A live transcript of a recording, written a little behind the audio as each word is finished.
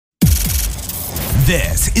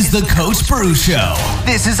This is the Coach Bru Show.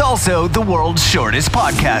 This is also the world's shortest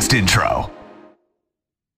podcast intro.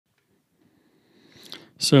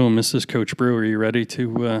 So, Mrs. Coach Bru, are you ready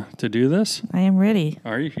to do this? I am ready.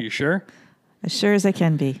 Are you? You sure? As sure as I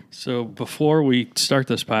can be. So, before we start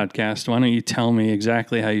this podcast, why don't you tell me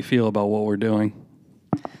exactly how you feel about what we're doing?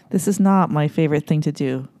 This is not my favorite thing to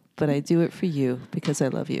do, but I do it for you because I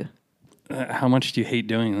love you. How much do you hate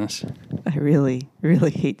doing this? I really,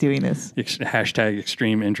 really hate doing this. Hashtag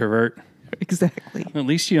extreme introvert. Exactly. At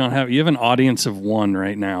least you have an audience of one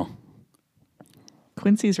right now.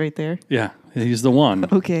 Quincy's right there. Yeah, he's the one.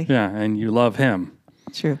 Okay. Yeah, and you love him.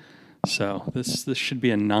 True. So this should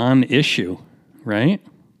be a non-issue, right?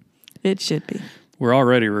 It should be. We're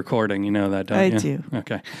already recording, you know that, don't you? I do.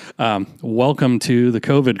 Okay. Welcome to the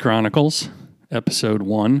COVID Chronicles, episode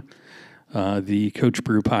 1, the Coach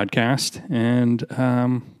Bru podcast. And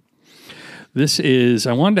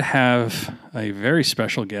I wanted to have a very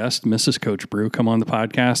special guest, Mrs. Coach Bru, come on the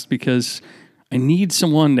podcast because I need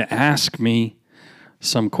someone to ask me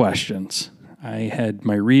some questions. I had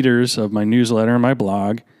my readers of my newsletter and my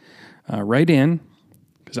blog write in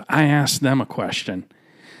because I asked them a question.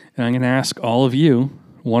 And I'm going to ask all of you,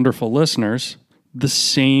 wonderful listeners, the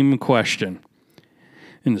same question.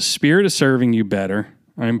 In the spirit of serving you better,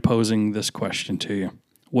 I'm posing this question to you.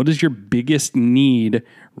 What is your biggest need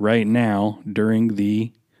right now during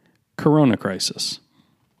the corona crisis?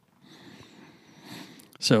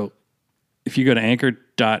 So if you go to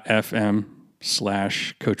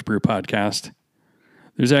anchor.fm/Coach Bru podcast,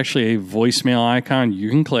 there's actually a voicemail icon you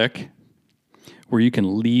can click where you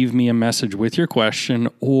can leave me a message with your question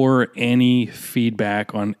or any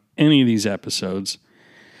feedback on any of these episodes.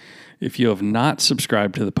 If you have not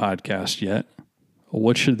subscribed to the podcast yet,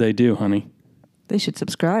 what should they do, honey? They should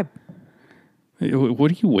subscribe.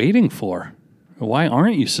 What are you waiting for? Why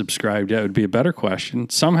aren't you subscribed yet would be a better question.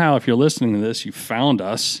 Somehow, if you're listening to this, you found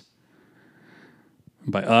us.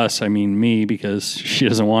 By us, I mean me, because she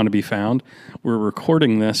doesn't want to be found. We're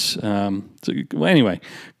recording this. Anyway,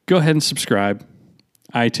 go ahead and subscribe.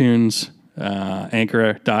 iTunes,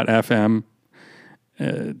 Anchor.fm,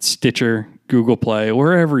 Stitcher, Google Play,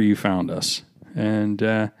 wherever you found us.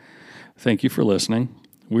 And thank you for listening.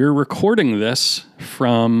 We're recording this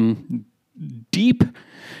from deep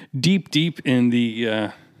in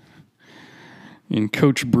the in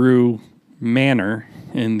Coach Bru Manor,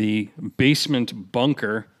 in the basement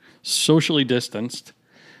bunker, socially distanced,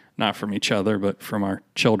 not from each other, but from our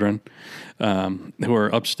children who are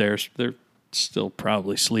upstairs. They're still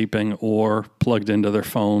probably sleeping or plugged into their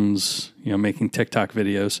phones, making TikTok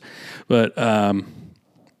videos. But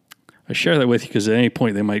I share that with you because at any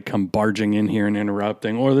point they might come barging in here and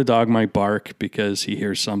interrupting, or the dog might bark because he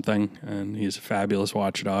hears something, and he's a fabulous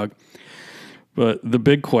watchdog. But the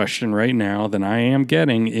big question right now that I am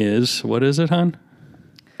getting is, what is it, hon?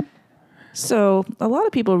 So a lot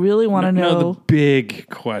of people really want to know. No, the big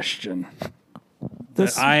question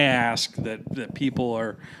that I ask that people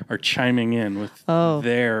are chiming in with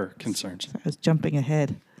their concerns. I was jumping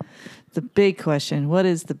ahead. The big question, what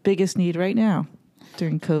is the biggest need right now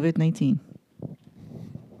during COVID-19?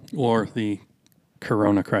 Or the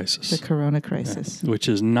corona crisis. The corona crisis. Which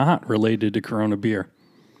is not related to Corona beer.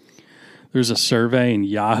 There's a survey in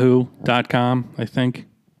yahoo.com, I think,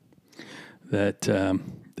 that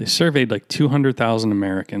they surveyed like 200,000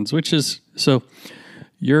 Americans, which is, so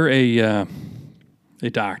you're a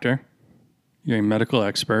doctor, you're a medical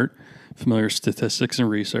expert, familiar with statistics and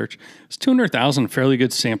research. Is 200,000 a fairly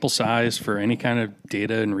good sample size for any kind of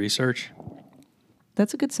data and research?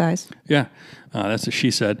 That's a good size. Yeah, that's what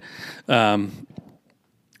she said.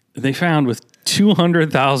 They found with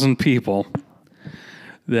 200,000 people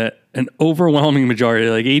that an overwhelming majority,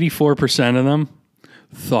 like 84% of them,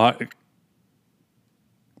 thought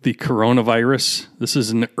the coronavirus, this is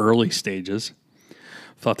in the early stages,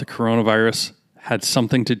 thought the coronavirus had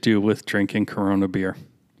something to do with drinking Corona beer.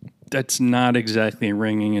 That's not exactly a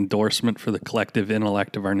ringing endorsement for the collective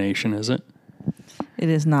intellect of our nation, is it? It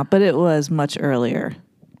is not, but it was much earlier.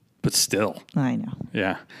 But still. I know.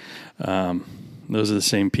 Yeah. Those are the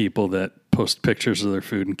same people that post pictures of their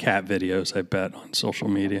food and cat videos, I bet, on social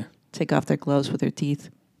media. Take off their gloves with their teeth.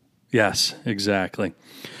 Yes, exactly.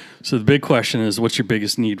 So the big question is, what's your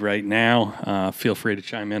biggest need right now? Feel free to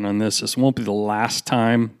chime in on this. This won't be the last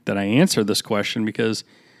time that I answer this question because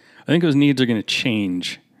I think those needs are going to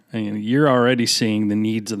change. You're already seeing the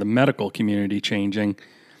needs of the medical community changing.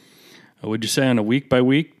 Would you say on a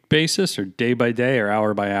week-by-week basis or day-by-day or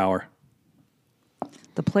hour-by-hour?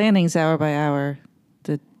 The planning's hour by hour.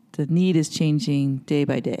 The need is changing day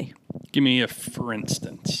by day. Give me a for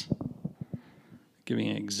instance. Give me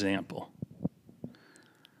an example.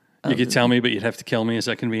 You could tell me, but you'd have to kill me. Is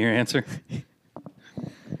that going to be your answer?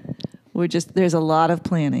 There's a lot of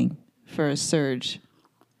planning for a surge.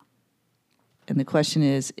 And the question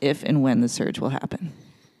is if and when the surge will happen.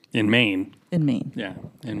 In Maine. In Maine. Yeah.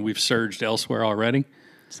 And we've surged elsewhere already.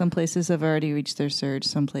 Some places have already reached their surge.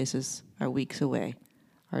 Some places are weeks away.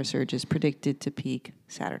 Our surge is predicted to peak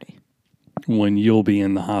Saturday. When you'll be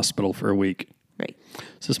in the hospital for a week. Right.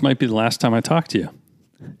 So this might be the last time I talk to you.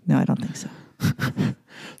 No, I don't think so.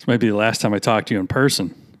 This might be the last time I talk to you in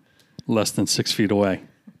person, less than 6 feet away,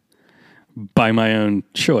 by my own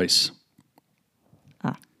choice.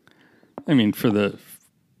 I mean, for the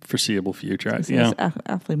foreseeable future. It's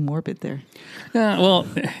awfully morbid there. Yeah, well,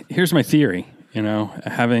 here's my theory.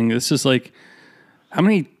 This is like,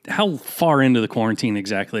 how far into the quarantine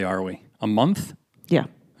exactly are we? A month? Yeah.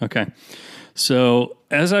 Okay. So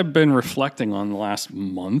as I've been reflecting on the last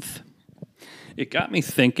month, it got me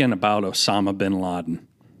thinking about Osama bin Laden.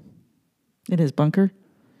 In his bunker?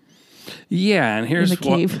 Yeah, and here's in the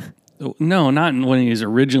cave? No, not when he was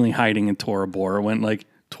originally hiding in Tora Bora. Went like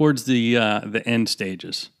towards the end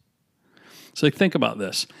stages. So like, think about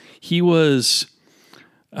this. He was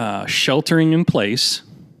sheltering in place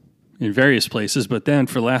in various places, but then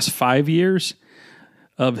for the last 5 years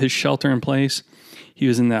of his shelter in place, he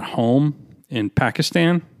was in that home in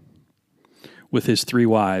Pakistan with his 3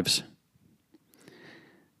 wives.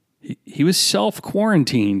 He was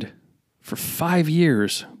self-quarantined for 5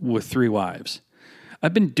 years with 3 wives.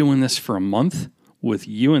 I've been doing this for a month with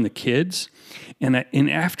you and the kids, and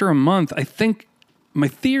after a month, I think my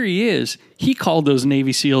theory is he called those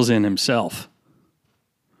Navy SEALs in himself.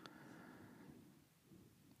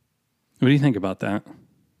 What do you think about that?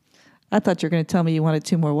 I thought you were going to tell me you wanted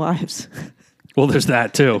 2 more wives. Well, there's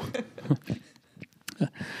that too.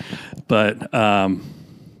 But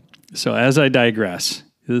so as I digress,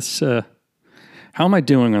 how am I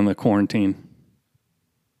doing on the quarantine?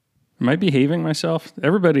 Am I behaving myself?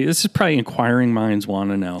 Everybody, this is probably inquiring minds want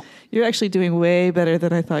to know. You're actually doing way better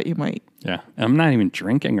than I thought you might. Yeah. I'm not even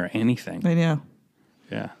drinking or anything. I know.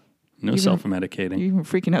 Yeah. No self-medicating. You're even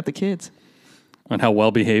freaking out the kids. On how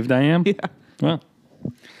well-behaved I am? Yeah. Well,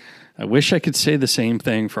 I wish I could say the same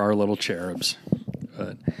thing for our little cherubs.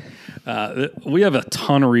 But we have a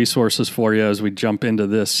ton of resources for you as we jump into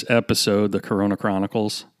this episode, the Corona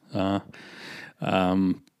Chronicles. So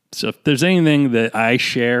if there's anything that I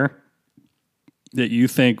share that you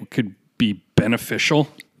think could be beneficial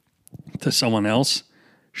to someone else,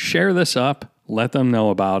 share this up, let them know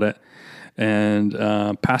about it, and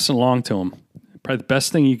pass it along to them. Probably the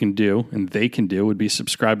best thing you can do, and they can do, would be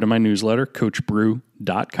subscribe to my newsletter,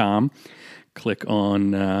 coachbrew.com. Click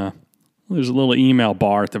on, there's a little email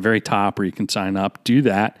bar at the very top where you can sign up. Do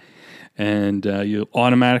that, and you'll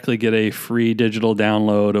automatically get a free digital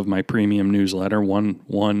download of my premium newsletter,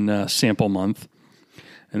 one sample month.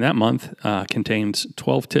 And that month contains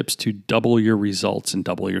 12 tips to double your results and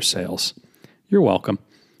double your sales. You're welcome.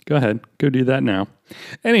 Go ahead. Go do that now.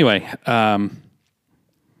 Anyway,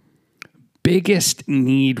 biggest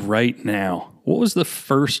need right now. What was the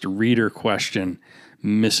first reader question,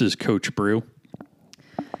 Mrs. Coach Brew?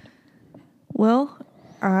 Well,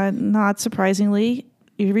 not surprisingly,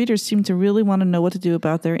 your readers seem to really want to know what to do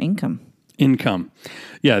about their income.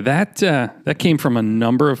 Yeah, that came from a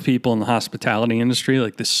number of people in the hospitality industry,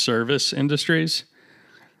 like the service industries.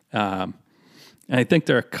 And I think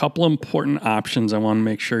there are a couple important options I want to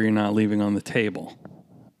make sure you're not leaving on the table.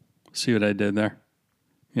 See what I did there?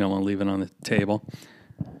 You don't want to leave it on the table.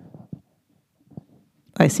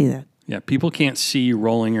 I see that. Yeah, people can't see you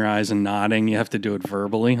rolling your eyes and nodding. You have to do it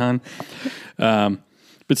verbally, hon.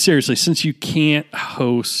 But seriously, since you can't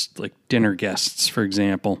host like dinner guests, for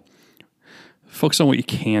example, focus on what you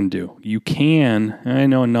can do. You can, I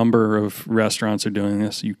know a number of restaurants are doing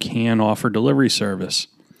this, you can offer delivery service.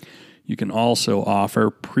 You can also offer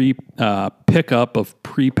pickup of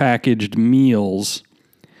prepackaged meals.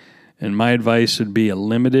 And my advice would be a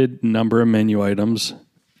limited number of menu items,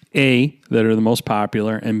 A, that are the most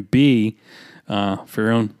popular, and B, for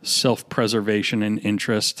your own self-preservation and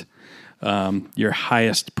interest, your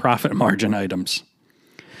highest profit margin items.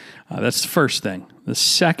 That's the first thing. The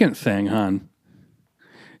second thing, hon,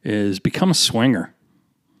 is become a swinger.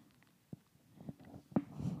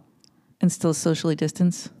 And still socially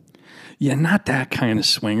distance? Yeah, not that kind of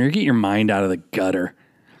swinger. Get your mind out of the gutter.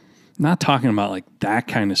 Not talking about like that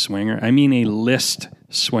kind of swinger. I mean a list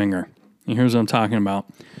swinger. And here's what I'm talking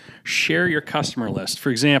about. Share your customer list. For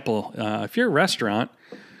example, if you're a restaurant,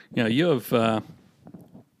 you have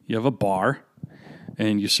a bar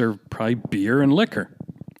and you serve probably beer and liquor.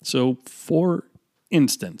 So for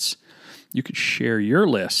instance, you could share your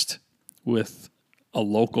list with a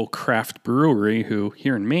local craft brewery who,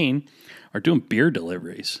 here in Maine, are doing beer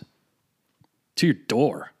deliveries to your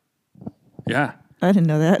door. Yeah. I didn't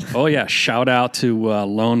know that. Oh, yeah. Shout out to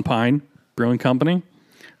Lone Pine Brewing Company.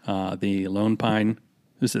 The Lone Pine,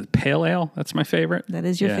 is it Pale Ale? That's my favorite. That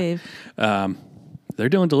is your fave. They're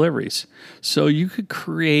doing deliveries. So you could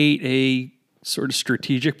create a sort of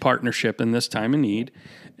strategic partnership in this time of need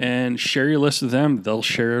and share your list with them. They'll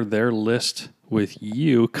share their list with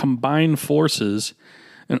you, combine forces,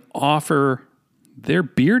 and offer their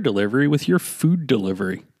beer delivery with your food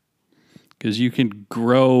delivery, because you can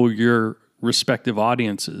grow your respective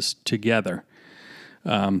audiences together.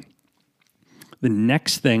 The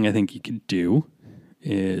next thing I think you could do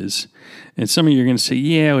is, and some of you are going to say,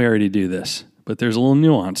 yeah, we already do this, but there's a little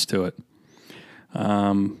nuance to it.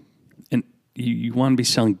 And you want to be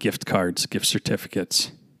selling gift cards, gift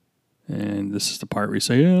certificates. And this is the part where you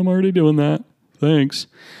say, yeah, I'm already doing that. Thanks.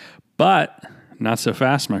 But not so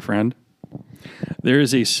fast, my friend. There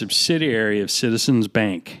is a subsidiary of Citizens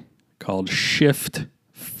Bank called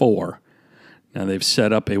Shift4. Now, they've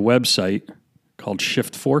set up a website called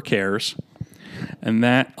Shift4 Cares, and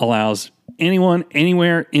that allows anyone,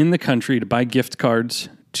 anywhere in the country to buy gift cards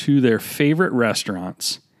to their favorite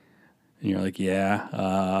restaurants. And you're like,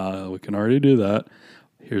 yeah, we can already do that.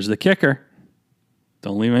 Here's the kicker.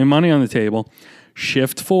 Don't leave any money on the table.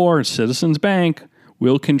 Shift4, Citizens Bank,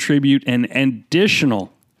 will contribute an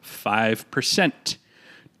additional 5%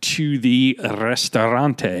 to the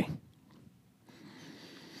restaurante.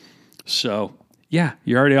 So, yeah,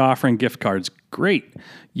 you're already offering gift cards. Great.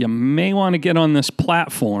 You may want to get on this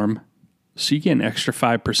platform so you get an extra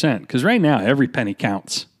 5%. Because right now, every penny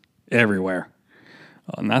counts everywhere.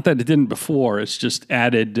 Not that it didn't before. It's just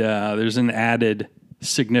added, there's an added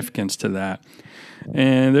significance to that.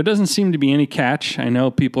 And there doesn't seem to be any catch. I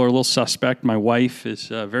know people are a little suspect. My wife is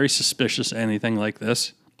very suspicious of anything like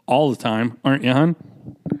this all the time. Aren't you, hon?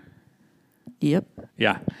 Yep.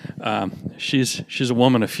 Yeah. She's a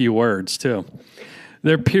woman of few words, too.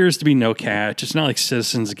 There appears to be no catch. It's not like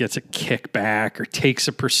Citizens gets a kickback or takes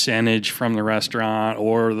a percentage from the restaurant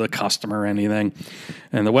or the customer or anything.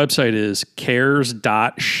 And the website is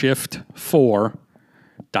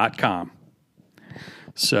cares.shift4.com.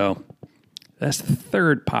 So that's the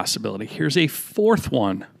third possibility. Here's a fourth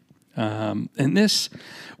one. And this,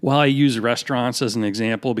 while I use restaurants as an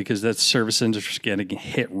example because that service industry is getting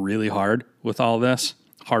hit really hard with all this,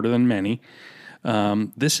 harder than many,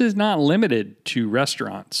 this is not limited to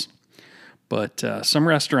restaurants. But some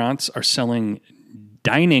restaurants are selling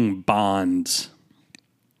dining bonds.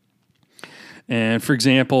 And for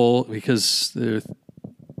example, because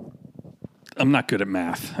I'm not good at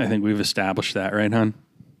math. I think we've established that, right, hon?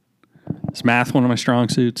 Is math one of my strong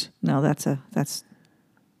suits? No, that's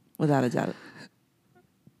without a doubt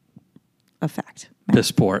a fact.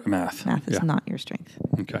 Piss poor at math. Math is not your strength.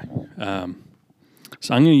 Okay.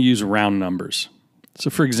 So I'm going to use round numbers. So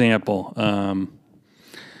for example, a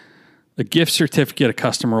gift certificate a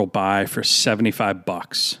customer will buy for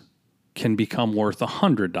 $75 can become worth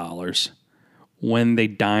 $100 when they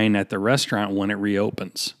dine at the restaurant when it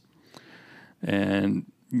reopens. And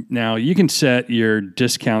now you can set your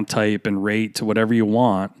discount type and rate to whatever you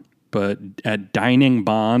want, but at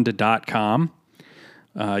diningbond.com,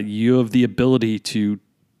 you have the ability to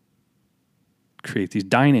create these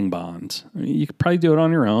dining bonds. I mean, you could probably do it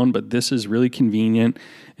on your own, but this is really convenient,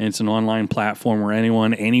 and it's an online platform where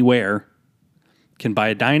anyone, anywhere, can buy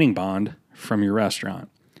a dining bond from your restaurant.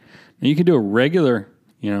 Now, you can do a regular,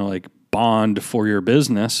 like bond for your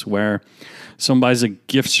business where someone buys a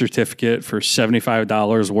gift certificate for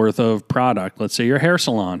 $75 worth of product. Let's say your hair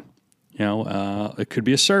salon. It could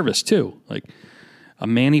be a service too, like a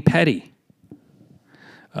mani-pedi,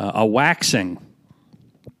 a waxing,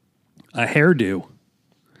 a hairdo.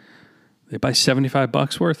 They buy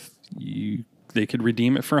 $75 worth. They could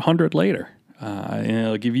redeem it for $100 later. And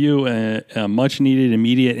it'll give you a much-needed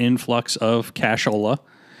immediate influx of cashola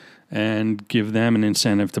and give them an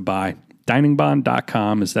incentive to buy.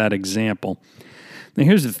 Diningbond.com is that example. Now,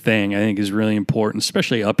 here's the thing I think is really important,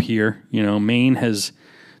 especially up here. Maine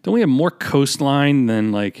don't we have more coastline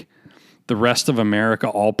than like the rest of America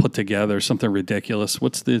all put together? Something ridiculous.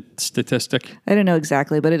 What's the statistic? I don't know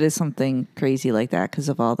exactly, but it is something crazy like that because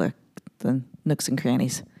of all the nooks and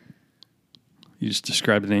crannies. You just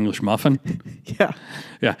described an English muffin? Yeah.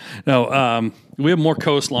 Yeah. No, we have more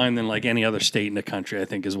coastline than like any other state in the country, I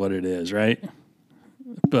think is what it is, right?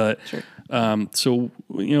 But sure. So,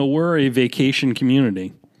 we're a vacation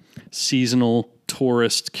community, seasonal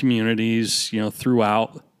tourist communities,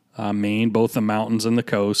 throughout Maine, both the mountains and the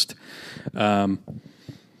coast.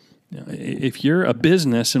 If you're a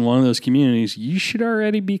business in one of those communities, you should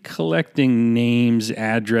already be collecting names,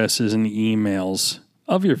 addresses, and emails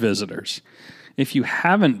of your visitors. If you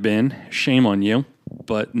haven't been, shame on you,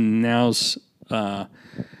 but this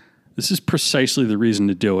is precisely the reason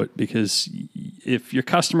to do it, because if your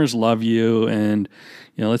customers love you and,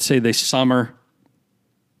 let's say they summer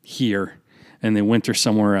here and they winter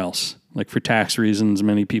somewhere else, like for tax reasons,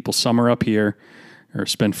 many people summer up here or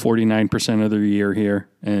spend 49% of their year here,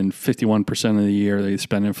 and 51% of the year they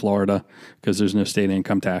spend in Florida because there's no state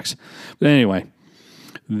income tax. But anyway,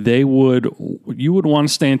 you would want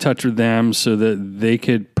to stay in touch with them so that they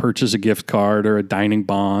could purchase a gift card or a dining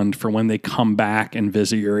bond for when they come back and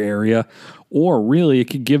visit your area, or really it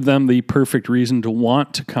could give them the perfect reason to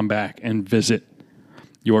want to come back and visit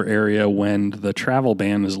your area when the travel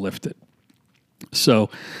ban is lifted. So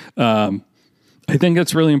I think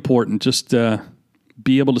that's really important. Just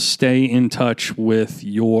be able to stay in touch with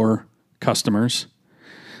your customers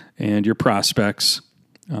and your prospects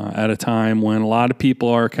at a time when a lot of people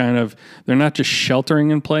are they're not just sheltering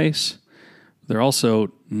in place, they're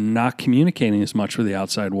also not communicating as much with the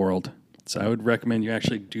outside world. So I would recommend you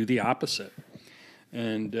actually do the opposite.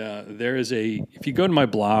 And if you go to my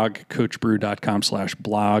blog,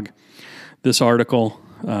 coachbrew.com/blog, this article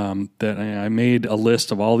that I made a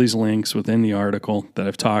list of all these links within the article that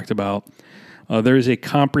I've talked about. There is a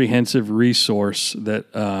comprehensive resource that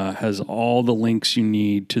has all the links you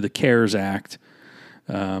need to the CARES Act,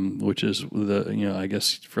 which is I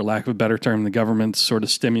guess for lack of a better term, the government's sort of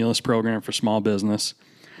stimulus program for small business.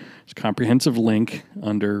 It's a comprehensive link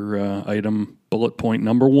under item bullet point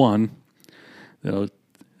number 1.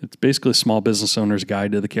 It's basically a small business owner's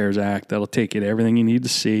guide to the CARES Act. That'll take you to everything you need to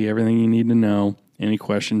see, everything you need to know. Any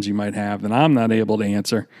questions you might have that I'm not able to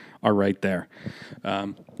answer are right there.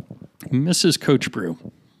 Mrs. Coach Brew.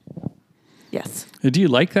 Yes. Do you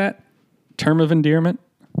like that term of endearment?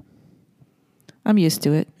 I'm used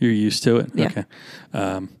to it. You're used to it? Yeah.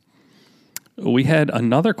 Okay. We had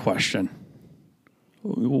another question.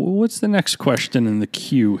 What's the next question in the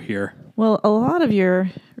queue here? Well, a lot of your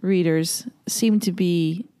readers seem to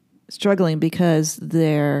be struggling because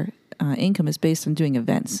their income is based on doing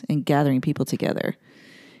events and gathering people together.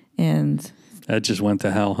 And that just went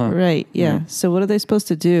to hell, huh? Right, yeah. So what are they supposed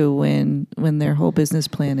to do when their whole business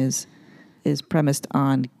plan is premised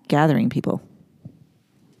on gathering people?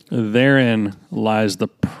 Therein lies the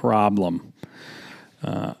problem.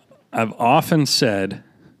 I've often said,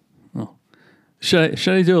 should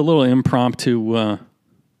I do a little impromptu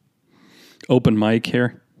open mic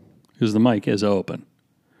here? Because the mic is open.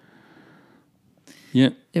 Yeah.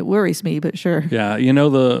 It worries me, but sure. Yeah,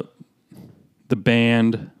 the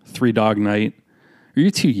band Three Dog Night. You're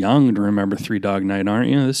too young to remember Three Dog Night, aren't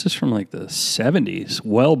you? This is from like the 70s,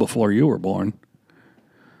 well before you were born.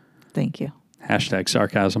 Thank you. #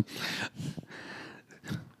 sarcasm.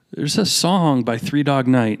 There's a song by Three Dog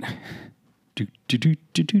Night. Do, do, do,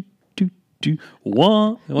 do, do, do, do.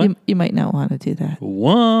 One. You might not want to do that.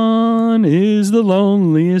 1 is the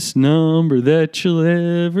loneliest number that you'll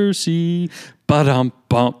ever see.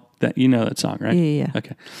 Ba-dum-bump. You know that song, right? Yeah.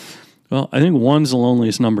 Okay. Well, I think 1's the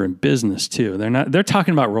loneliest number in business too. They're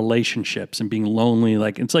talking about relationships and being lonely.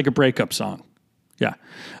 It's like a breakup song. Yeah.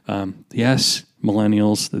 Yes,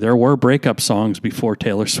 millennials, there were breakup songs before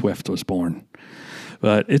Taylor Swift was born.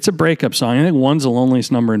 But it's a breakup song. I think 1's the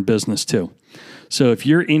loneliest number in business too. So if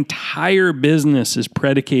your entire business is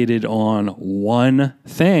predicated on one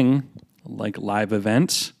thing, like live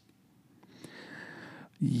events,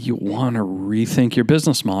 you want to rethink your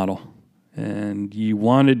business model. And you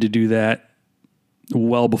wanted to do that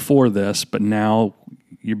well before this, but now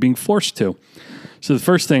you're being forced to. So the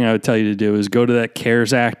first thing I would tell you to do is go to that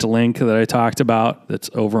CARES Act link that I talked about that's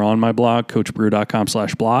over on my blog,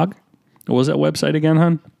 coachbrew.com/blog. What was that website again,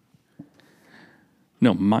 hon?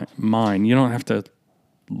 No, mine. You don't have to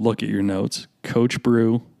look at your notes.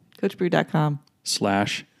 Coachbrew. Coachbrew.com.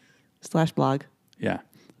 /blog. Yeah.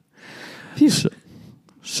 Phew.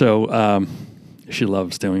 So she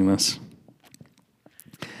loves doing this.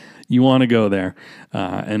 You want to go there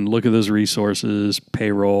and look at those resources,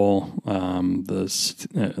 payroll, the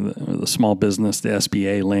small business, the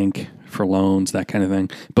SBA link for loans, that kind of thing.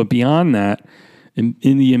 But beyond that, in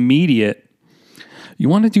the immediate, you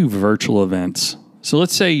want to do virtual events. So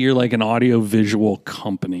let's say you're like an audio-visual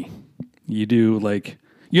company. You don't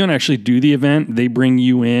actually do the event. They bring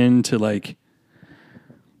you in to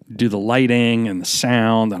do the lighting and the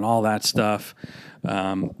sound and all that stuff.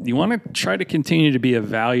 You want to try to continue to be of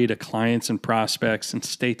value to clients and prospects and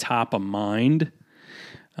stay top of mind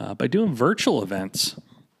by doing virtual events.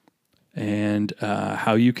 and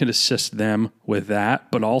how you can assist them with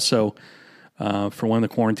that. But also, for when the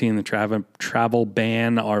quarantine and the travel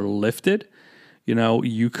ban are lifted,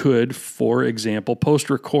 you could, for example, post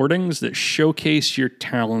recordings that showcase your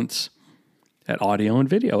talents at audio and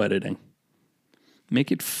video editing.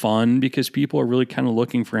 Make it fun, because people are really kind of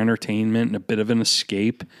looking for entertainment and a bit of an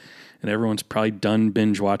escape. And everyone's probably done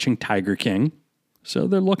binge watching Tiger King, so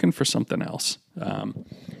they're looking for something else. You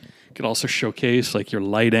could also showcase like your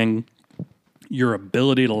lighting, your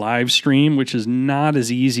ability to live stream, which is not as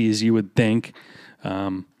easy as you would think.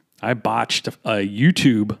 I botched a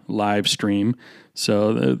YouTube live stream,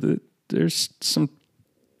 so there's some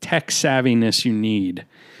tech savviness you need.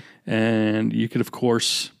 And you could, of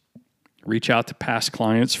course, reach out to past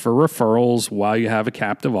clients for referrals while you have a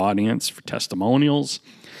captive audience, for testimonials,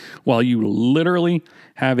 while you literally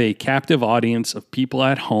have a captive audience of people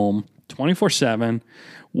at home 24/7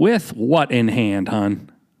 with what in hand,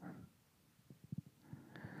 hon?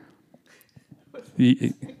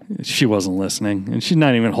 She wasn't listening, and she's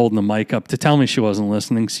not even holding the mic up to tell me she wasn't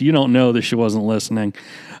listening, so you don't know that she wasn't listening.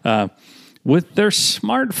 With their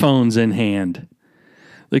smartphones in hand.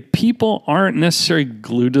 Like, people aren't necessarily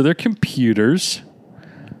glued to their computers,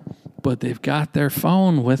 but they've got their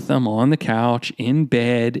phone with them on the couch, in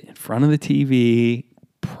bed, in front of the TV,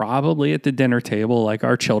 probably at the dinner table like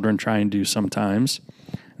our children try and do sometimes.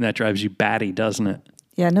 And that drives you batty, doesn't it?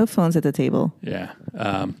 Yeah, no phones at the table. Yeah.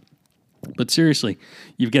 But seriously,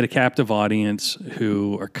 you've got a captive audience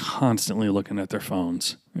who are constantly looking at their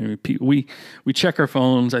phones. I mean, we check our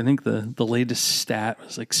phones. I think the latest stat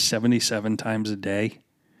was like 77 times a day.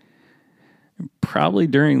 Probably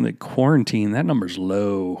during the quarantine, that number's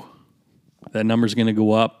low. That number's going to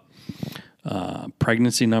go up.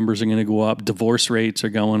 Pregnancy numbers are going to go up. Divorce rates are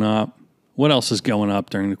going up. What else is going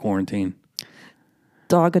up during the quarantine?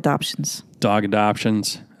 Dog adoptions. Dog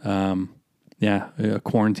adoptions.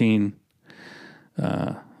 Quarantine.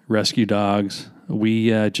 Rescue dogs.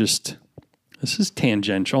 This is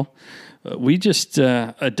tangential. We just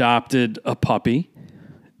adopted a puppy.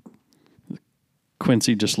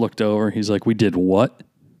 Quincy just looked over. He's like, "We did what?"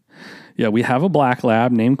 Yeah, we have a black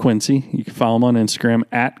lab named Quincy. You can follow him on Instagram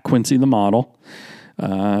at Quincy the Model.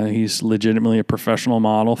 He's legitimately a professional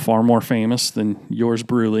model, far more famous than yours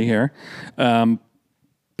Bruley here. But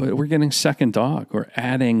we're getting second dog. We're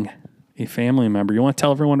adding a family member. You want to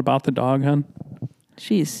tell everyone about the dog, hon?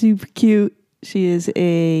 She is super cute. She is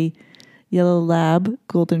a yellow lab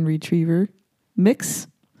golden retriever mix.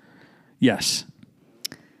 Yes.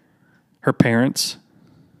 Her parents,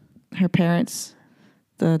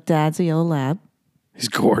 the dad's a yellow lab. He's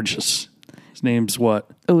gorgeous. His name's what?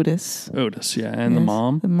 Otis. Otis, yeah. And Yes. the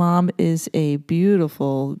mom? The mom is a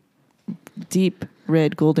beautiful, deep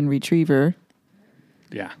red golden retriever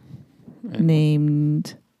Yeah.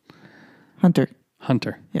 named Hunter.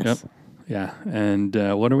 Hunter. Yes. Yep. Yeah. And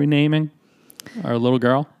what are we naming our little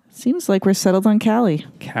girl? Seems like we're settled on Callie.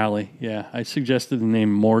 Callie. Yeah. I suggested the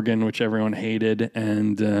name Morgan, which everyone hated.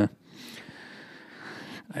 And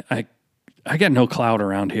I got no clout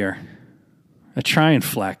around here. I try and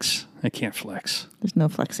flex. I can't flex. There's no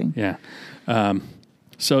flexing. Yeah.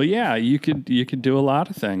 So yeah, you could do a lot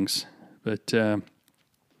of things, but so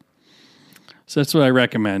that's what I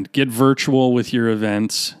recommend. Get virtual with your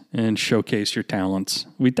events and showcase your talents.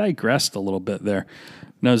 We digressed a little bit there.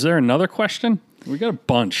 Now, is there another question? We got a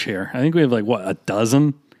bunch here. I think we have like a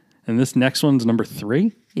dozen, and this next one's number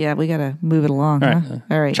 3. Yeah, we got to move it along. All right. Huh?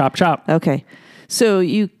 All right. Chop chop. Okay. So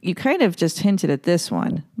you kind of just hinted at this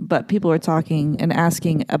one, but people are talking and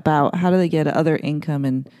asking about how do they get other income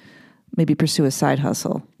and maybe pursue a side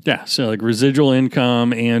hustle. Yeah, so like residual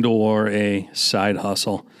income and or a side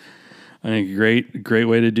hustle. I think a great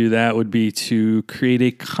way to do that would be to create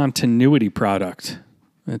a continuity product.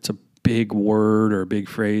 It's a big word or a big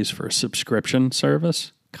phrase for a subscription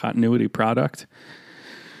service, continuity product.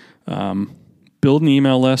 Build an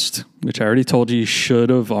email list, which I already told you should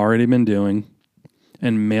have already been doing,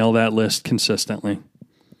 and mail that list consistently.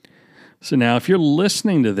 So now if you're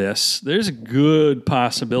listening to this, there's a good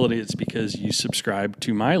possibility it's because you subscribe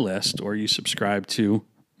to my list or you subscribe to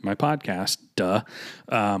my podcast. Duh.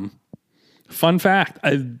 Fun fact,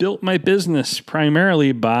 I've built my business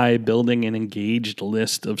primarily by building an engaged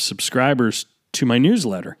list of subscribers to my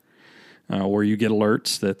newsletter, where you get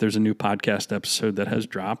alerts that there's a new podcast episode that has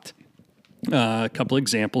dropped. A couple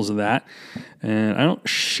examples of that. And I don't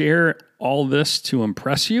share all this to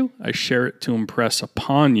impress you. I share it to impress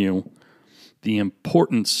upon you the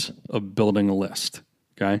importance of building a list.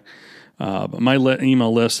 Okay. But my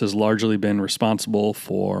email list has largely been responsible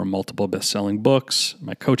for multiple best-selling books,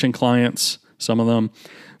 my coaching clients, some of them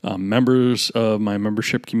members of my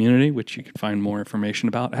membership community, which you can find more information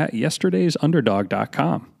about at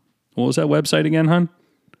yesterdaysunderdog.com. What was that website again, hon?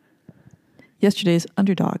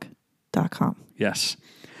 Yesterdaysunderdog.com. Yes.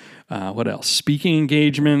 What else? Speaking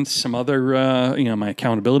engagements, some other, my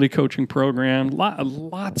accountability coaching program,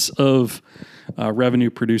 lots of revenue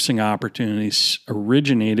producing opportunities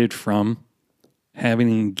originated from having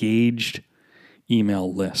an engaged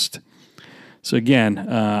email list. So again,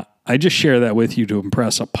 I just share that with you to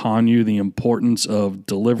impress upon you the importance of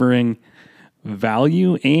delivering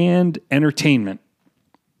value and entertainment,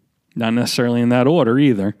 not necessarily in that order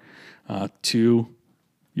either, to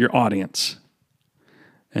your audience.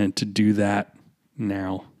 And to do that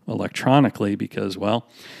now electronically because, well,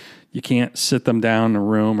 you can't sit them down in a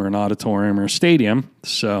room or an auditorium or a stadium.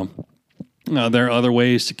 So there are other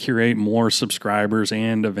ways to curate more subscribers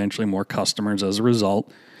and eventually more customers as a result.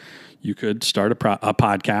 You could start a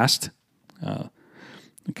podcast. I'm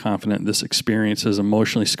confident this experience has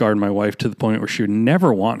emotionally scarred my wife to the point where she would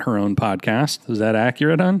never want her own podcast. Is that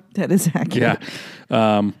accurate, hon? That is accurate.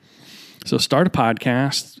 Yeah. So start a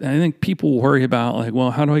podcast. I think people worry about like,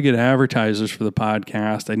 well, how do I get advertisers for the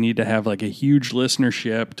podcast? I need to have like a huge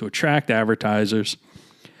listenership to attract advertisers.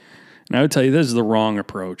 And I would tell you this is the wrong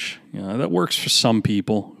approach. That works for some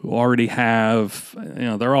people who already have,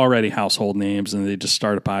 they're already household names and they just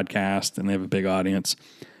start a podcast and they have a big audience.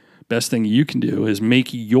 Best thing you can do is make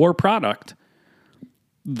your product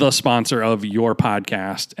the sponsor of your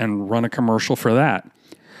podcast and run a commercial for that.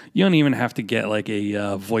 You don't even have to get like a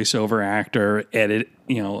voiceover actor, edit,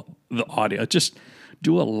 the audio. Just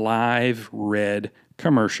do a live read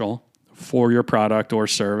commercial for your product or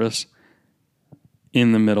service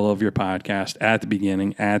in the middle of your podcast, at the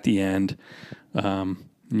beginning, at the end.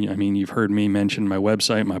 You've heard me mention my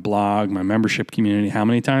website, my blog, my membership community. How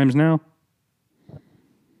many times now?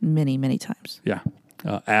 Many, many times. Yeah.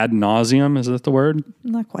 Ad nauseum, is that the word?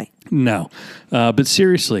 Not quite. No. But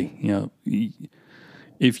seriously,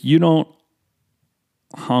 if you don't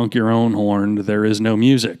honk your own horn, there is no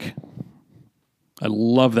music. I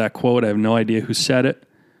love that quote. I have no idea who said it,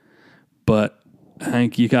 but I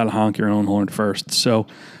think you got to honk your own horn first. So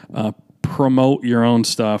promote your own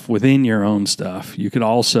stuff within your own stuff. You could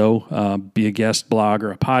also be a guest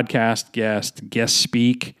blogger, a podcast guest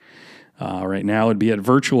speak. Right now it'd be at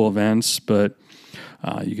virtual events, but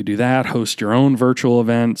you could do that, host your own virtual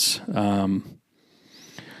events.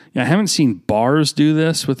 I haven't seen bars do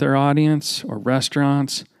this with their audience or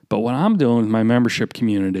restaurants, but what I'm doing with my membership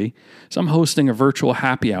community is I'm hosting a virtual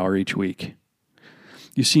happy hour each week.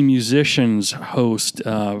 You see musicians host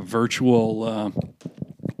virtual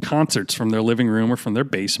concerts from their living room or from their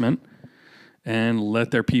basement and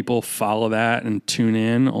let their people follow that and tune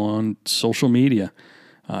in on social media.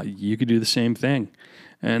 You could do the same thing.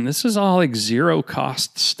 And this is all like zero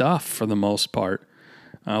cost stuff for the most part.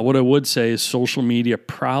 What I would say is social media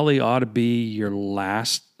probably ought to be your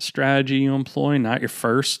last strategy you employ, not your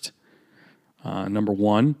first. Number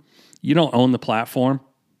one, you don't own the platform.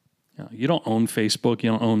 You don't own Facebook.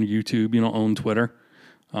 You don't own YouTube. You don't own Twitter.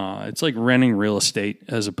 It's like renting real estate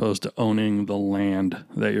as opposed to owning the land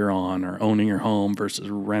that you're on or owning your home versus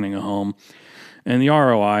renting a home. And the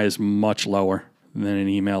ROI is much lower than an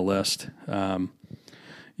email list.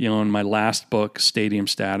 In my last book, Stadium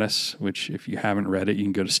Status, which if you haven't read it, you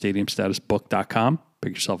can go to stadiumstatusbook.com,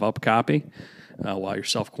 pick yourself up a copy while you're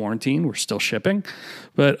self-quarantined. We're still shipping.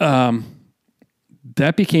 But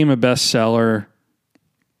that became a bestseller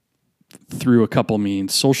through a couple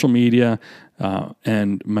means: social media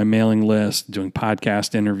and my mailing list, doing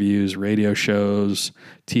podcast interviews, radio shows,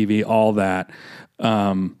 TV, all that.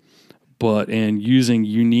 But in using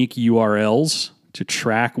unique URLs to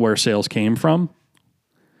track where sales came from,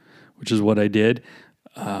 which is what I did,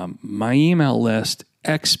 my email list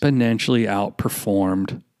exponentially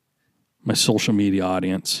outperformed my social media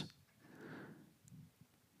audience.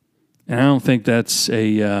 And I don't think that's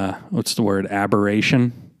a,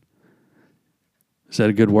 aberration? Is that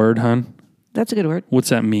a good word, hon? That's a good word. What's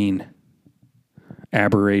that mean?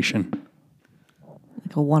 Aberration.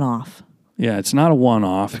 Like a one-off. Yeah, it's not a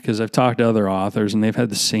one-off because I've talked to other authors and they've had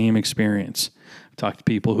the same experience. I've talked to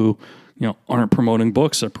people who aren't promoting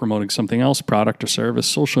books, they're promoting something else, product or service.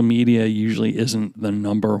 Social media usually isn't the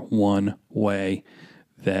number one way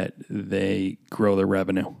that they grow their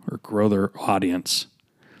revenue or grow their audience.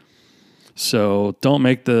 So don't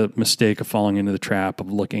make the mistake of falling into the trap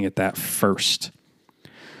of looking at that first.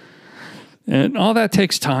 And all that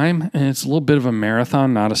takes time, and it's a little bit of a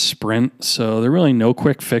marathon, not a sprint. So there are really no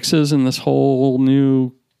quick fixes in this whole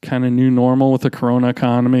new normal with the corona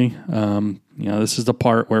economy. This is the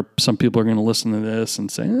part where some people are going to listen to this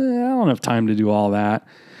and say, I don't have time to do all that.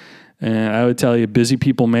 And I would tell you, busy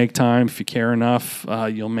people make time. If you care enough,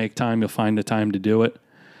 you'll make time. You'll find the time to do it.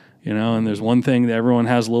 And there's one thing that everyone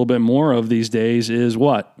has a little bit more of these days is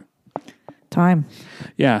what? Time.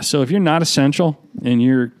 Yeah. So if you're not essential and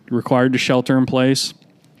you're required to shelter in place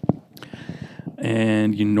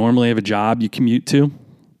and you normally have a job you commute to,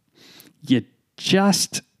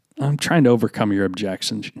 I'm trying to overcome your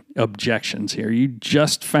objections here. You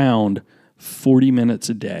just found 40 minutes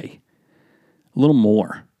a day, a little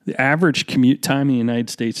more. The average commute time in the United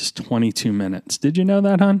States is 22 minutes. Did you know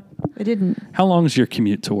that, hon? I didn't. How long is your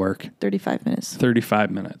commute to work? 35 minutes.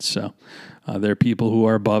 35 minutes. So there are people who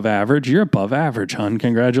are above average. You're above average, hon.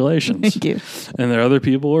 Congratulations. Thank you. And there are other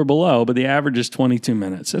people who are below, but the average is 22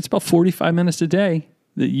 minutes. That's about 45 minutes a day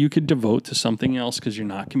that you could devote to something else because you're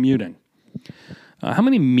not commuting. How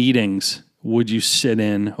many meetings would you sit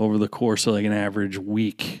in over the course of like an average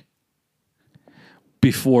week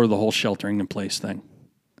before the whole sheltering in place thing?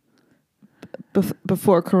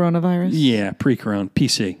 Before coronavirus? Yeah, pre-corona,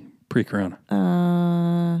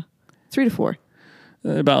 pre-corona. 3 to 4.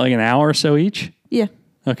 About like an hour or so each? Yeah.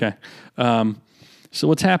 Okay. So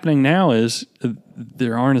what's happening now is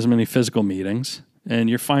there aren't as many physical meetings, and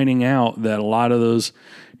you're finding out that a lot of those,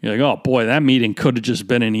 you're like, oh boy, that meeting could have just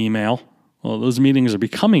been an email. Well, those meetings are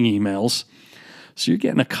becoming emails. So you're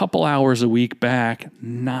getting a couple hours a week back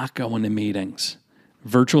not going to meetings.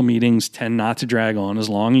 Virtual meetings tend not to drag on as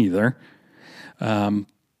long either.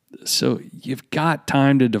 So you've got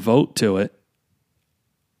time to devote to it.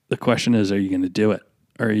 The question is, are you going to do it?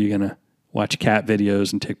 Or are you going to watch cat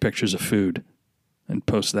videos and take pictures of food and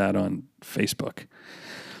post that on Facebook?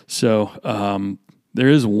 So there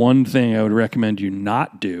is one thing I would recommend you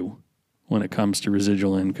not do when it comes to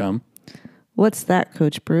residual income. What's that,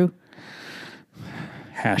 Coach Brew?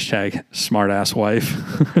 Hashtag smartass wife.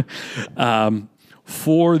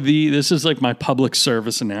 This is like my public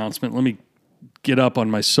service announcement. Let me get up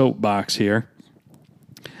on my soapbox here.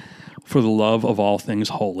 For the love of all things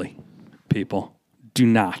holy, people, do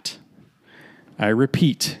not. I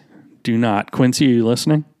repeat, do not. Quincy, are you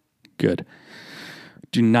listening? Good.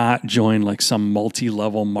 Do not join like some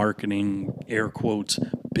multi-level marketing, air quotes,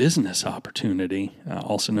 business opportunity,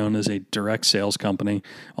 also known as a direct sales company,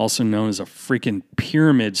 also known as a freaking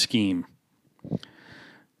pyramid scheme.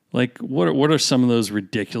 Like, what are some of those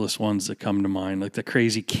ridiculous ones that come to mind? Like the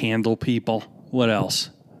crazy candle people. What else?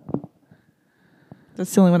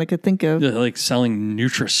 That's the only one I could think of. Like selling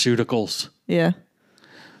nutraceuticals. Yeah.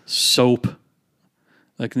 Soap.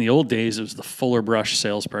 Like in the old days, it was the Fuller Brush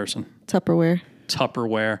salesperson.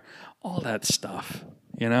 Tupperware, all that stuff,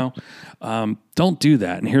 Don't do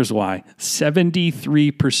that. And here's why.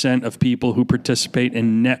 73% of people who participate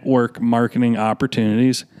in network marketing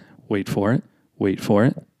opportunities, wait for it,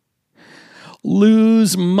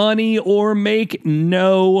 lose money or make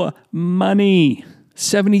no money.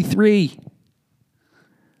 73.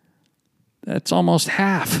 That's almost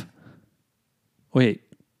half. Wait.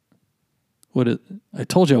 I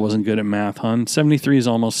told you I wasn't good at math, hon.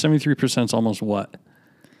 73% is almost what?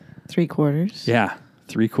 3/4. Yeah,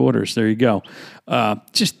 3/4. There you go.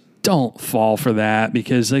 Just don't fall for that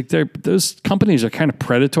because like those companies are kind of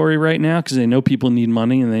predatory right now because they know people need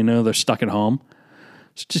money and they know they're stuck at home.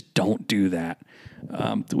 So just don't do that.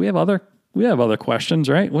 Do we have other questions,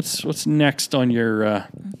 right? What's next on your?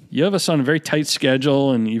 You have us on a very tight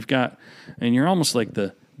schedule, and you're almost like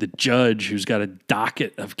the judge who's got a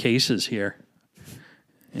docket of cases here.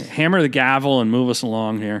 Hammer the gavel and move us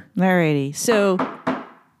along here. Alrighty. So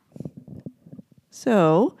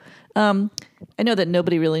I know that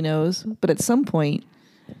nobody really knows, but at some point,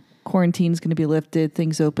 quarantine's going to be lifted.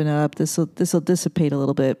 Things open up. This will dissipate a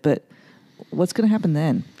little bit. But what's going to happen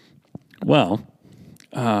then? Well,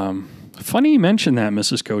 funny you mentioned that,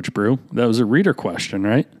 Mrs. Coach Brew. That was a reader question,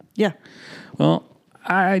 right? Yeah. Well,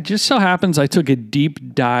 I just so happens I took a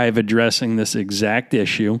deep dive addressing this exact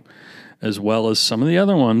issue, as well as some of the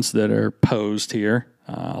other ones that are posed here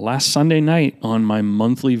last Sunday night on my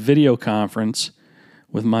monthly video conference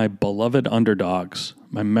with my beloved underdogs,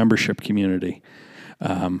 my membership community.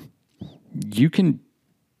 You can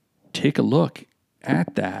take a look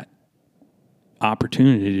at that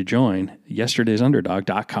opportunity to join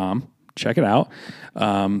yesterdaysunderdog.com. Check it out.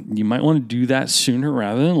 You might want to do that sooner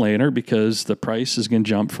rather than later because the price is going to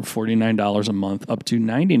jump from $49 a month up to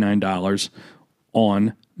 $99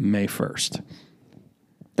 on May 1st.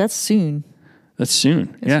 That's soon. That's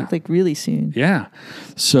soon. It's like really soon. Yeah.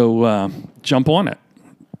 So jump on it.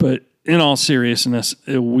 But in all seriousness,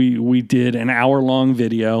 we did an hour-long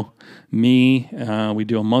video. We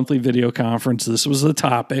do a monthly video conference. This was the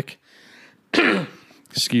topic.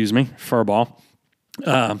 Excuse me, furball.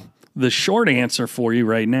 The short answer for you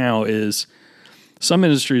right now is some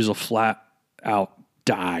industries will flat out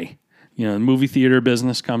die. You know, the movie theater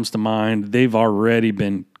business comes to mind. They've already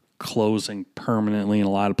been closing permanently in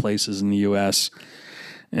a lot of places in the U.S.,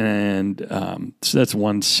 and so that's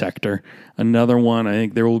one sector. Another one, I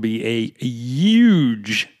think there will be a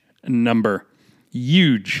huge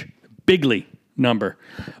bigly number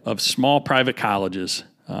of small private colleges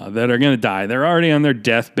that are going to die. They're already on their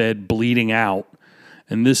deathbed bleeding out,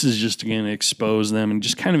 and this is just going to expose them and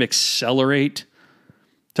just kind of accelerate.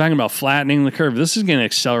 Talking about flattening the curve, this is going to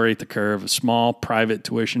accelerate the curve of small private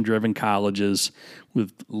tuition-driven colleges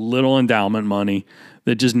with little endowment money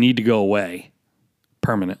that just need to go away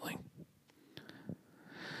permanently.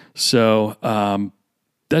 So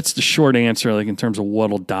that's the short answer, like in terms of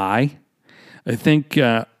what'll die. I think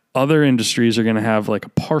other industries are going to have like a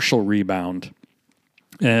partial rebound.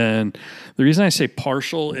 And the reason I say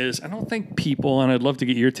partial is I don't think people, and I'd love to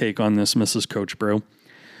get your take on this, Mrs. Coach Brew,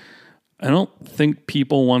 I don't think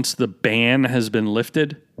people, once the ban has been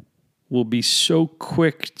lifted, will be so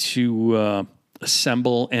quick to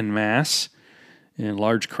assemble en masse in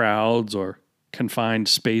large crowds or confined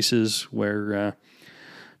spaces where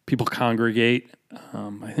people congregate.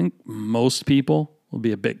 I think most people will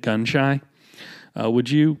be a bit gun shy.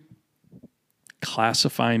 Would you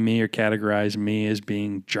classify me or categorize me as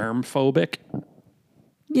being germ phobic?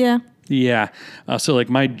 Yeah. Yeah. So like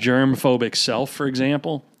my germ phobic self, for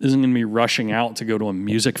example, isn't going to be rushing out to go to a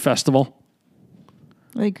music festival.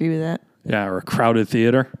 I agree with that. Yeah. Or a crowded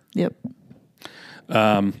theater. Yep.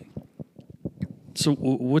 So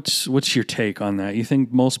what's your take on that? You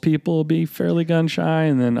think most people will be fairly gun shy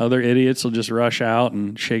and then other idiots will just rush out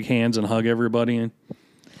and shake hands and hug everybody?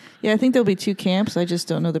 Yeah, I think there'll be two camps. I just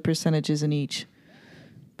don't know the percentages in each.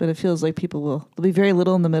 But it feels like there'll be very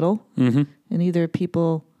little in the middle. Mm-hmm. And either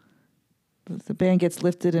the ban gets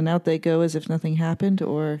lifted and out they go as if nothing happened,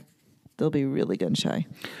 or they'll be really gun shy.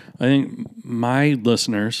 I think my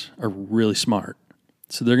listeners are really smart.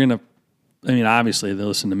 So they're going to, obviously they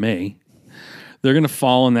listen to me. They're going to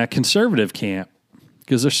fall in that conservative camp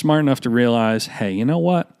because they're smart enough to realize, hey, you know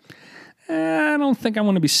what? I don't think I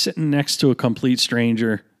want to be sitting next to a complete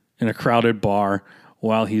stranger in a crowded bar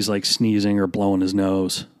while he's like sneezing or blowing his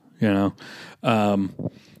nose, you know?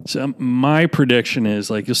 So my prediction is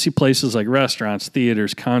like you'll see places like restaurants,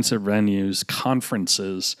 theaters, concert venues,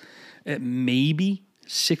 conferences at maybe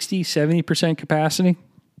 60, 70% capacity.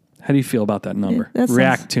 How do you feel about that number? Yeah,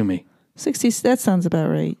 React to me. 60, that sounds about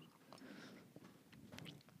right.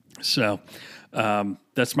 So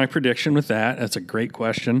that's my prediction with that. That's a great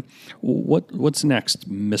question. What's next,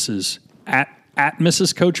 Mrs. At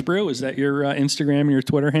Mrs. Coach Brew? Is that your Instagram or your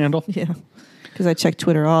Twitter handle? Yeah, because I check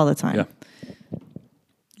Twitter all the time.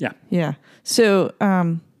 Yeah. So,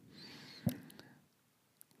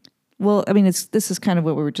 this is kind of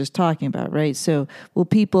what we were just talking about, right? So, will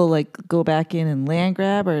people like go back in and land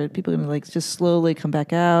grab, or are people going to like just slowly come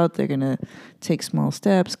back out? They're going to take small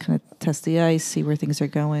steps, kind of test the ice, see where things are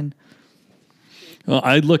going. Well,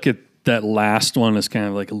 I look at that last one as kind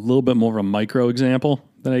of like a little bit more of a micro example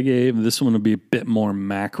that I gave. This one would be a bit more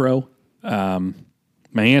macro. My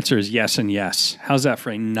answer is yes and yes. How's that for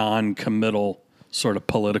a non-committal sort of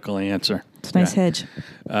political answer? It's a nice hedge.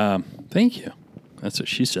 Thank you. That's what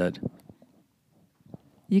she said.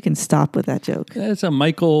 You can stop with that joke. It's a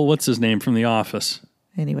Michael, what's his name from The Office?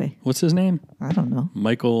 Anyway. What's his name? I don't know.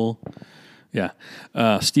 Michael, yeah.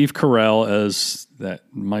 Steve Carell as that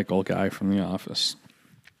Michael guy from The Office.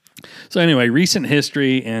 So anyway, recent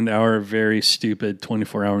history and our very stupid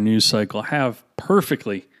 24-hour news cycle have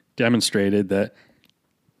perfectly demonstrated that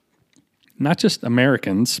not just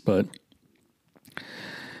Americans, but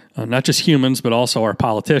not just humans, but also our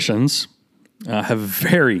politicians have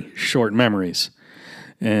very short memories.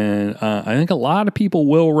 And I think a lot of people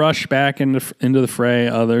will rush back into the fray.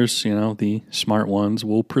 Others, the smart ones,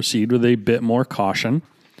 will proceed with a bit more caution.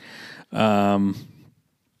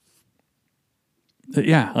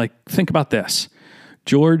 Think about this.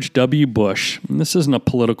 George W. Bush, and this isn't a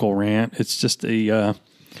political rant. It's just a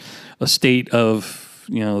state of,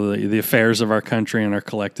 the affairs of our country and our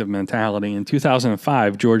collective mentality. In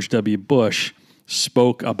 2005, George W. Bush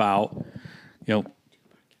spoke about,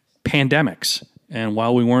 pandemics. And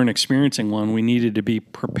while we weren't experiencing one, we needed to be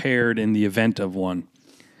prepared in the event of one.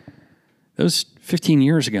 That was 15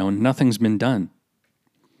 years ago, and nothing's been done.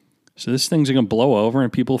 So this thing's going to blow over,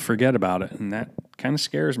 and people forget about it, and that kind of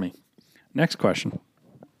scares me. Next question.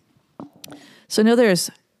 So I know there's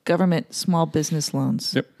government small business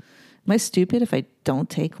loans. Yep. Am I stupid if I don't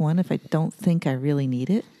take one, if I don't think I really need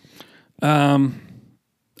it? I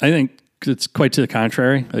think it's quite to the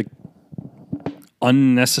contrary. Like,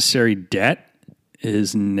 unnecessary debt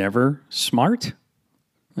is never smart.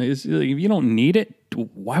 Like, if you don't need it,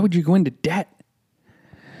 why would you go into debt?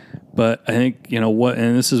 But I think,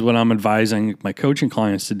 and this is what I'm advising my coaching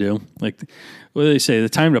clients to do. Like, what do they say? The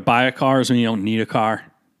time to buy a car is when you don't need a car.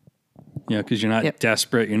 Because you're not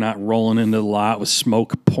desperate. You're not rolling into the lot with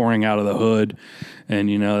smoke pouring out of the hood. And,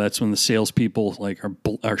 that's when the salespeople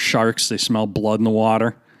are sharks. They smell blood in the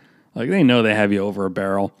water. Like, they know they have you over a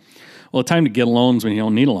barrel. Well, the time to get a loan is when you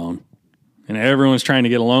don't need a loan. And everyone's trying to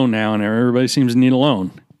get a loan now, and everybody seems to need a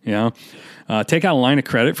loan. Take out a line of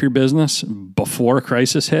credit for your business before a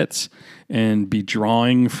crisis hits and be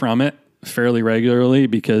drawing from it fairly regularly,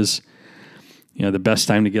 because, the best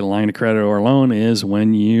time to get a line of credit or a loan is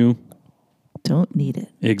when you don't need it.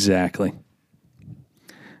 Exactly.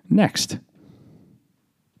 Next.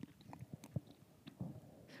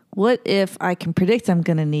 What if I can predict I'm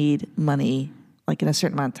going to need money like in a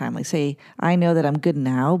certain amount of time? Like, say, I know that I'm good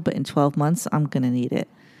now, but in 12 months, I'm going to need it.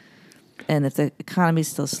 And if the economy's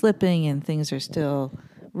still slipping and things are still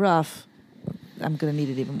rough, I'm going to need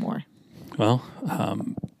it even more. Well,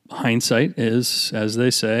 hindsight is, as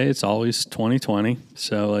they say, it's always 20/20.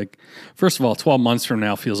 So, first of all, 12 months from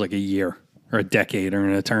now feels like a year or a decade or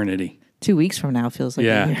an eternity. 2 weeks from now feels like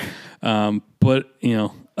a year. But,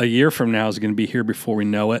 a year from now is going to be here before we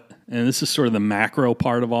know it. And this is sort of the macro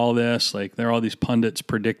part of all this. Like, there are all these pundits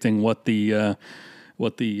predicting what the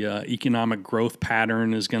economic growth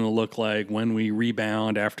pattern is going to look like when we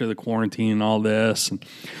rebound after the quarantine and all this. And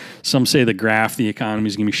some say the graph, the economy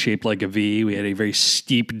is going to be shaped like a V. We had a very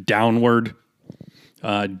steep downward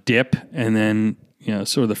dip, and then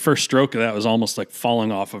sort of the first stroke of that was almost like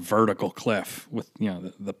falling off a vertical cliff with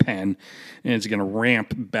the pen, and it's going to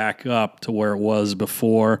ramp back up to where it was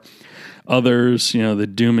before. Others, the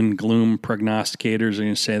doom and gloom prognosticators are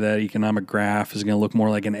going to say that economic graph is going to look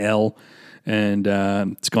more like an L. And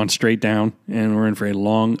it's gone straight down, and we're in for a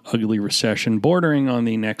long, ugly recession bordering on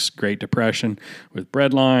the next Great Depression with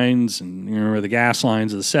bread lines and the gas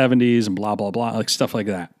lines of the 70s and blah, blah, blah, like stuff like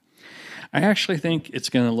that. I actually think it's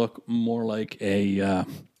going to look more like when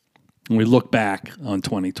we look back on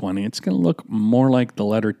 2020, it's going to look more like the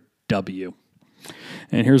letter W.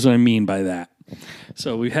 And here's what I mean by that.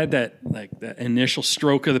 So we had that initial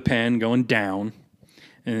stroke of the pen going down.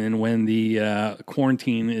 And then when the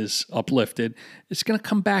quarantine is uplifted, it's going to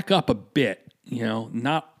come back up a bit,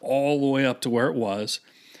 not all the way up to where it was.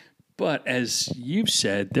 But as you've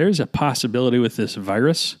said, there's a possibility with this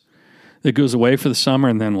virus that goes away for the summer,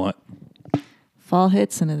 and then what? Fall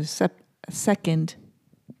hits and a second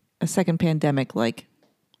pandemic, a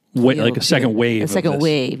second wave. A second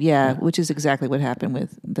wave, yeah, which is exactly what happened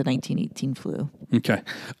with the 1918 flu. Okay.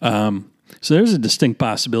 So there's a distinct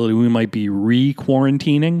possibility we might be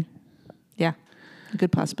re-quarantining. Yeah, a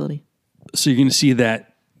good possibility. So you're going to see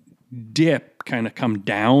that dip kind of come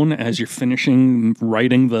down as you're finishing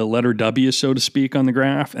writing the letter W, so to speak, on the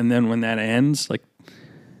graph. And then when that ends,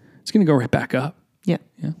 it's going to go right back up. Yeah.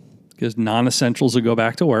 Yeah. Because non-essentials will go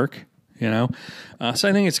back to work, So I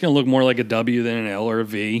think it's going to look more like a W than an L or a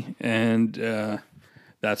V. And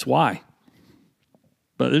that's why.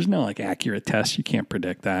 But there's no accurate test. You can't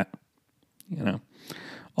predict that.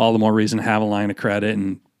 All the more reason to have a line of credit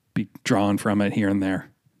and be drawn from it here and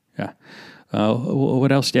there. Yeah.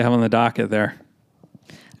 What else do you have on the docket there?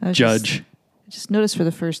 Judge. I just noticed for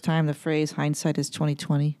the first time the phrase "hindsight is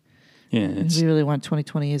 20/20." Yeah, we really want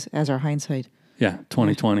 2020 as our hindsight. Yeah,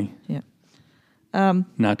 2020. Yeah.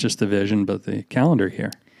 Not just the vision, but the calendar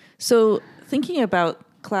here. So thinking about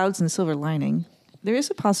clouds and silver lining, there is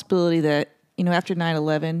a possibility that after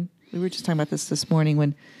 9/11. We were just talking about this morning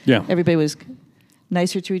when everybody was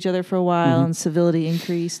nicer to each other for a while and civility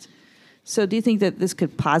increased. So do you think that this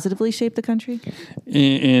could positively shape the country?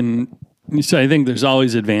 And so I think there's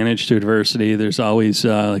always advantage to adversity. There's always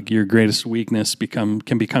your greatest weakness can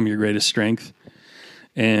become your greatest strength.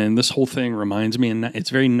 And this whole thing reminds me, and it's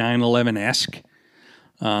very 9/11-esque.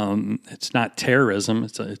 It's not terrorism.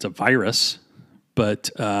 It's a virus.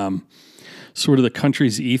 But sort of the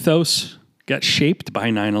country's ethos got shaped by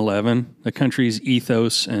 9/11, the country's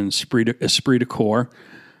ethos and esprit de corps.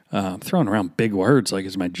 I'm throwing around big words like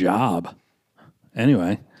it's my job.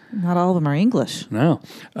 Anyway. Not all of them are English. No.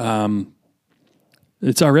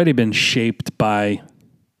 It's already been shaped by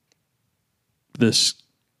this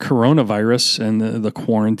coronavirus and the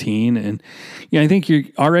quarantine. And I think you're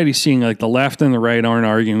already seeing the left and the right aren't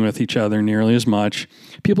arguing with each other nearly as much.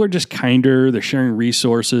 People are just kinder. They're sharing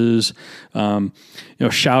resources.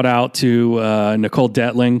 Shout out to Nicole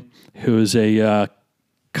Detling, who is a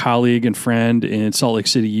colleague and friend in Salt Lake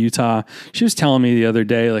City, Utah. She was telling me the other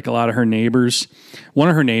day, like a lot of her neighbors, one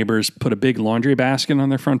of her neighbors put a big laundry basket on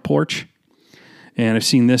their front porch. And I've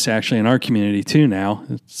seen this actually in our community too now,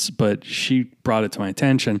 but she brought it to my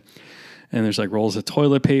attention. And there's like rolls of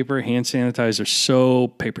toilet paper, hand sanitizer,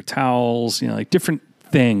 soap, paper towels, like different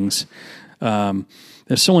things.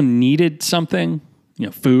 If someone needed something,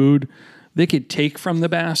 food, they could take from the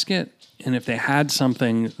basket. And if they had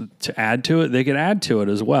something to add to it, they could add to it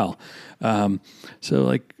as well. So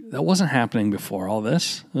like that wasn't happening before all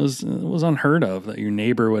this. It was unheard of that your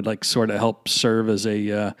neighbor would like sort of help serve as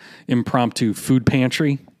a impromptu food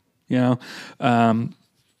pantry,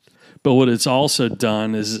 But what it's also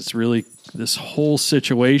done is it's really, this whole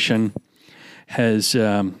situation has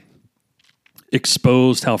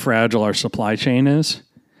exposed how fragile our supply chain is.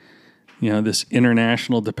 This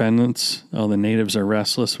international dependence. Oh, the natives are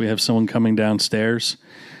restless. We have someone coming downstairs.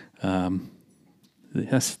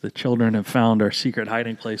 Yes, the children have found our secret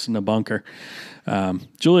hiding place in the bunker.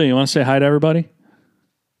 Julia, you want to say hi to everybody?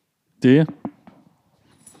 Do you?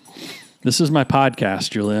 This is my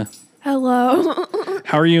podcast, Julia. Hello.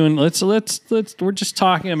 How are you? And let's. We're just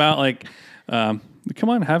talking about like, come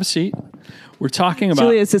on, have a seat. We're talking about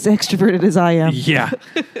Julia's as extroverted as I am. Yeah,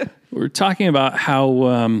 we're talking about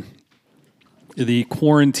how the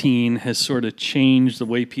quarantine has sort of changed the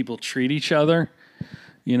way people treat each other.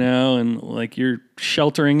 And like you're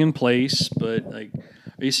sheltering in place, but like,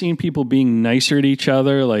 are you seeing people being nicer to each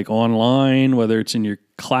other, like online, whether it's in your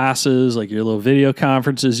classes, like your little video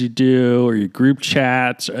conferences you do, or your group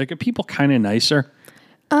chats? Like, are people kind of nicer?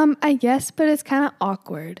 I guess, but it's kind of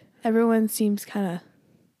awkward. Everyone seems kind of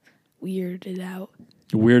weirded out.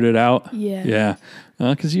 Weirded out? Yeah. Yeah.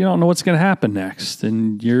 Because you don't know what's going to happen next,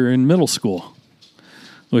 and you're in middle school,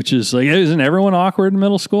 which is like, isn't everyone awkward in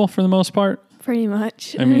middle school for the most part? Pretty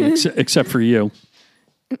much. I mean, except for you.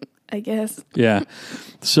 I guess. Yeah.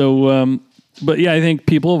 So, but yeah, I think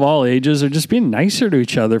people of all ages are just being nicer to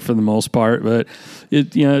each other for the most part. But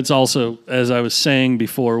it's also, as I was saying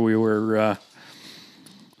before, we were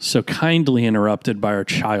so kindly interrupted by our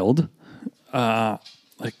child.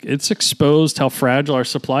 Like it's exposed how fragile our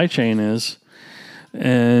supply chain is,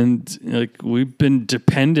 and like we've been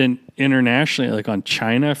dependent internationally, like on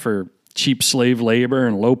China for cheap slave labor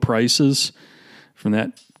and low prices from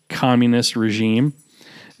that communist regime.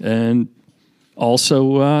 And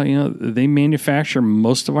also, they manufacture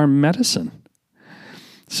most of our medicine.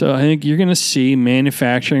 So I think you're going to see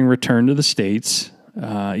manufacturing return to the States,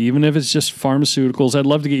 even if it's just pharmaceuticals. I'd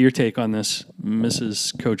love to get your take on this,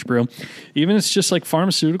 Mrs. Coach Brew. Even if it's just like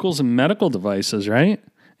pharmaceuticals and medical devices, right?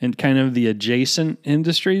 And kind of the adjacent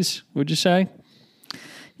industries, would you say?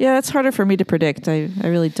 Yeah, that's harder for me to predict. I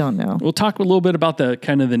really don't know. We'll talk a little bit about the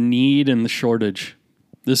kind of the need and the shortage.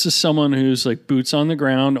 This is someone who's like boots on the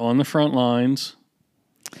ground on the front lines.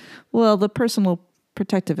 Well, the personal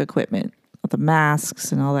protective equipment, the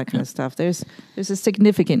masks and all that kind of stuff. There's a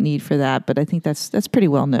significant need for that, but I think that's pretty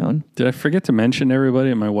well known. Did I forget to mention to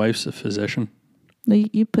everybody my wife's a physician? No,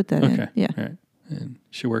 you put that in. Okay. Yeah. All right. And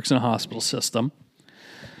she works in a hospital system.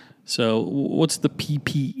 So what's the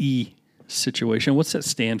PPE situation? What's that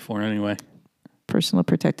stand for anyway? Personal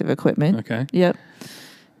protective equipment. Okay. Yep.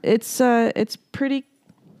 It's pretty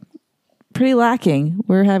lacking.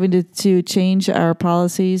 We're having to change our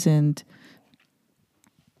policies and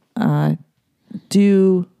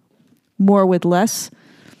do more with less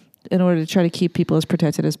in order to try to keep people as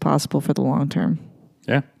protected as possible for the long term.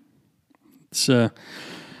 Yeah. It's so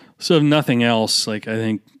if nothing else, like I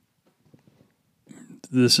think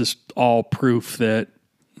this is all proof that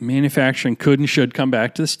manufacturing could and should come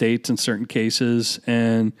back to the States in certain cases,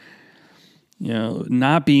 and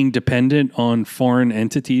not being dependent on foreign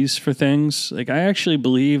entities for things. Like I actually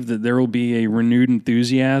believe that there will be a renewed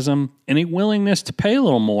enthusiasm and a willingness to pay a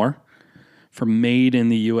little more for made in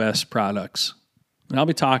the U.S. products. And I'll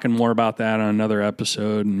be talking more about that on another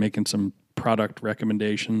episode and making some product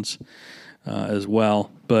recommendations as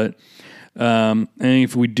well. But and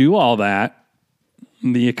if we do all that,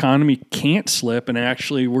 the economy can't slip, and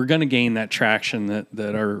actually we're going to gain that traction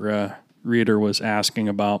that our reader was asking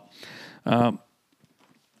about.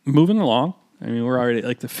 Moving along, I mean, we're already at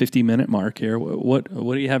like the 50-minute mark here. What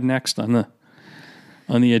do you have next on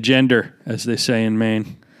the agenda, as they say in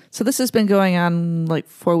Maine? So this has been going on like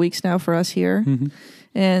 4 weeks now for us here. Mm-hmm.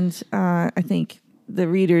 And I think the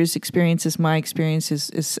reader's experience is my experience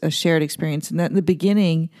is a shared experience. And that in the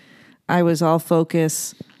beginning, I was all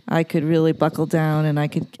focus. I could really buckle down, and I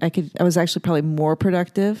was actually probably more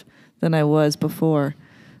productive than I was before.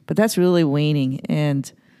 But that's really waning.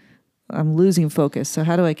 And I'm losing focus. So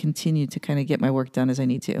how do I continue to kind of get my work done as I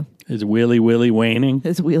need to? Is Willy waning?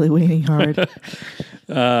 It's really waning hard.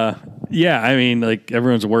 Yeah, I mean, like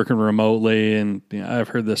everyone's working remotely, and I've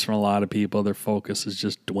heard this from a lot of people. Their focus is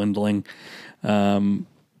just dwindling, and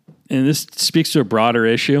this speaks to a broader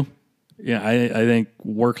issue. Yeah, I think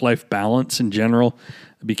work-life balance in general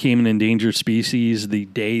became an endangered species the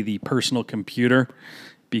day the personal computer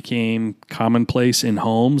became commonplace in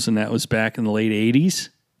homes, and that was back in the late 80s.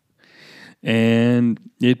 And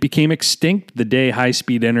it became extinct the day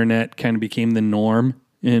high-speed internet kind of became the norm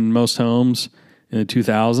in most homes in the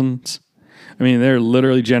 2000s. I mean, there are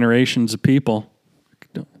literally generations of people,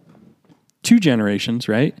 2 generations,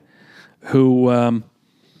 right, who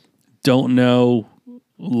don't know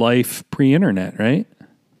life pre-internet, right?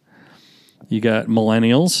 You got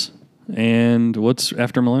millennials, and what's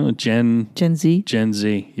after millennial? Gen Z. Gen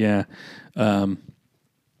Z, yeah.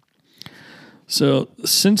 So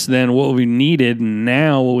since then, what we needed,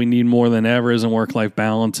 now what we need more than ever isn't work-life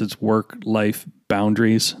balance, it's work-life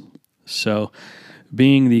boundaries. So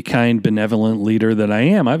being the kind, benevolent leader that I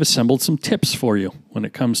am, I've assembled some tips for you when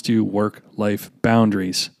it comes to work-life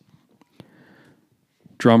boundaries.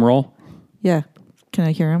 Drum roll. Yeah. Can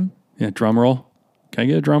I hear him? Yeah, drum roll. Can I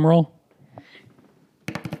get a drum roll?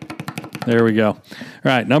 There we go. All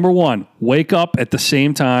right, number 1, wake up at the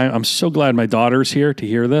same time. I'm so glad my daughter's here to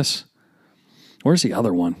hear this. Where's the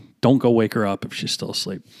other one? Don't go wake her up if she's still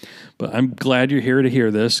asleep. But I'm glad you're here to hear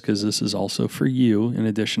this because this is also for you in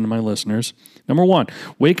addition to my listeners. Number 1,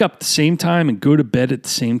 wake up at the same time and go to bed at the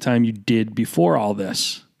same time you did before all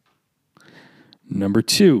this. Number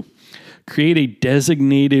 2, create a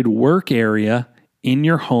designated work area in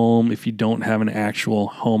your home if you don't have an actual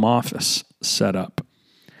home office set up.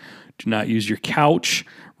 Do not use your couch,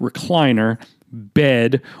 recliner,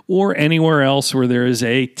 bed, or anywhere else where there is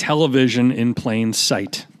a television in plain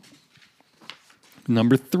sight.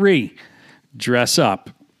 Number 3, dress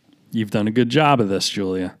up. You've done a good job of this,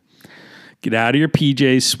 Julia. Get out of your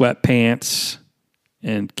PJs, sweatpants,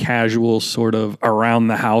 and casual sort of around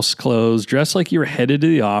the house clothes. Dress like you're headed to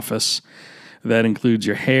the office. That includes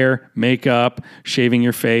your hair, makeup, shaving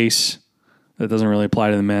your face. That doesn't really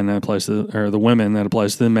apply to the men. That applies to the women. That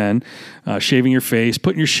applies to the men. Shaving your face,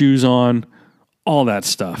 putting your shoes on, all that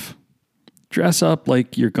stuff. Dress up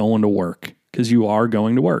like you're going to work because you are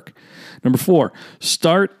going to work. Number 4,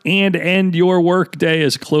 start and end your work day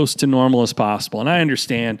as close to normal as possible. And I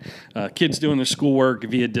understand kids doing their schoolwork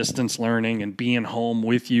via distance learning and being home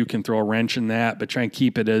with you can throw a wrench in that, but try and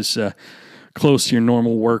keep it as close to your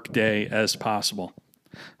normal work day as possible.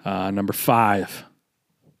 Number 5,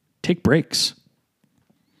 take breaks.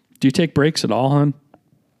 Do you take breaks at all, hon?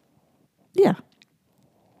 Yeah.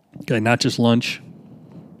 Okay, not just lunch.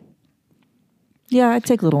 Yeah, I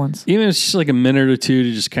take little ones. Even if it's just like a minute or 2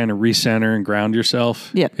 to just kind of recenter and ground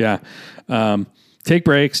yourself. Yeah. Yeah. Take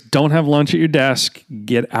breaks. Don't have lunch at your desk.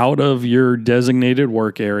 Get out of your designated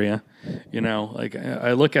work area. You know, like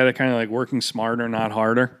I look at it kind of like working smarter, not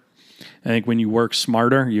harder. I think when you work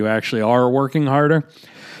smarter, you actually are working harder.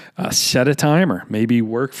 Set a timer. Maybe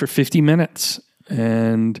work for 50 minutes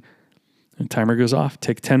and the timer goes off.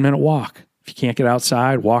 Take a 10-minute walk. If you can't get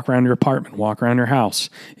outside, walk around your apartment, walk around your house.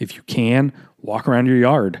 If you can, walk around your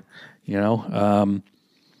yard, and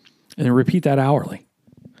repeat that hourly.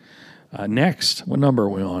 Next, what number are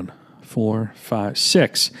we on? 4, 5,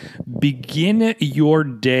 6. Begin your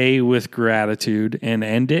day with gratitude and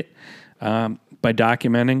end it by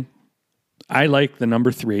documenting. I like the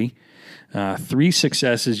number 3. 3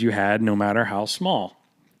 successes you had, no matter how small.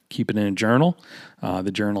 Keep it in a journal.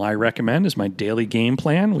 The journal I recommend is my daily game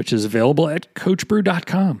plan, which is available at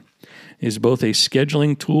coachbrew.com. It is both a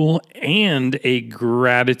scheduling tool and a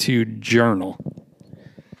gratitude journal.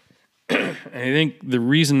 I think the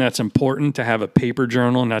reason that's important to have a paper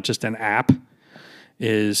journal, not just an app,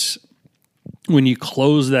 is when you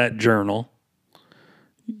close that journal,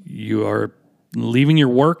 you are leaving your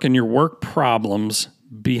work and your work problems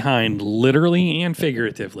behind, literally and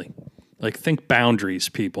figuratively. Like, think boundaries,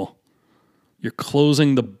 people. You're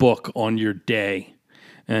closing the book on your day.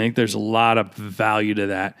 And I think there's a lot of value to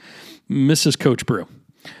that. Mrs. Coach Brew,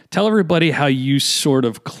 tell everybody how you sort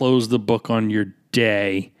of close the book on your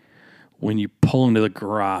day when you pull into the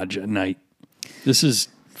garage at night. This is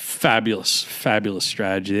fabulous, fabulous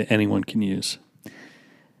strategy that anyone can use.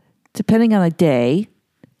 Depending on a day,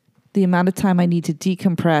 the amount of time I need to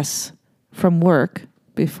decompress from work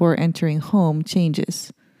before entering home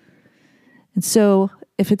changes. And so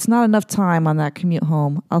if it's not enough time on that commute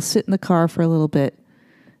home, I'll sit in the car for a little bit,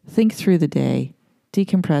 think through the day,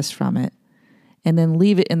 decompress from it, and then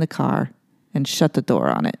leave it in the car and shut the door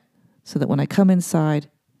on it so that when I come inside,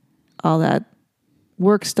 all that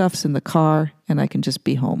work stuff's in the car and I can just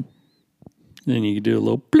be home. Then you can do a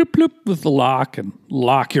little bloop bloop with the lock and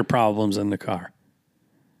lock your problems in the car.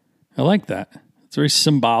 I like that. It's very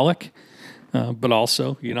symbolic, but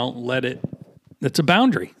also you don't let it. It's a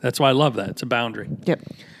boundary. That's why I love that. It's a boundary. Yep.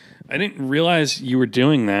 I didn't realize you were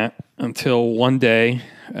doing that until one day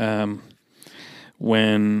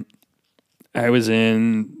when I was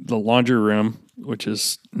in the laundry room, which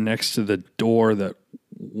is next to the door that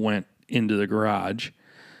went into the garage.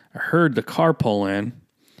 I heard the car pull in,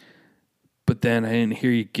 but then I didn't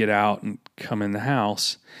hear you get out and come in the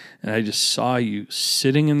house. And I just saw you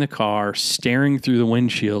sitting in the car, staring through the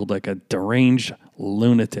windshield like a deranged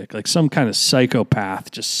lunatic, like some kind of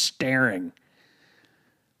psychopath, just staring.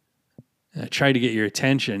 And I tried to get your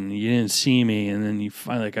attention. You didn't see me. And then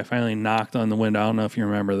I finally knocked on the window. I don't know if you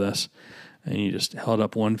remember this. And you just held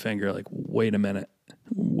up one finger like, wait a minute,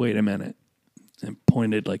 and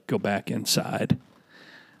pointed like, go back inside.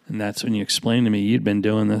 And that's when you explained to me you'd been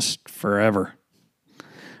doing this forever,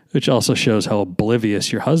 which also shows how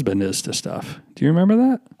oblivious your husband is to stuff. Do you remember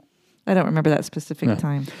that? I don't remember that specific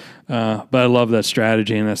time. But I love that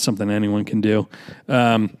strategy, and that's something anyone can do.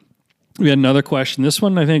 We had another question. This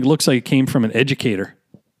one, I think, looks like it came from an educator.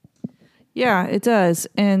 Yeah, it does.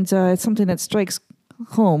 And it's something that strikes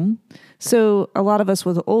home. So a lot of us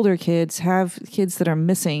with older kids have kids that are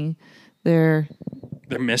missing their...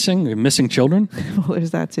 They're missing? They're missing children? Well,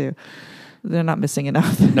 there's that too. They're not missing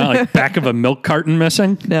enough. Not like back of a milk carton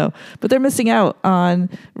missing? No, but they're missing out on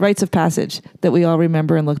rites of passage that we all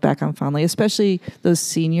remember and look back on fondly, especially those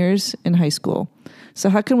seniors in high school. So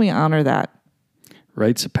how can we honor that?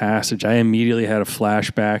 Rites of passage. I immediately had a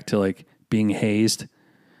flashback to like being hazed,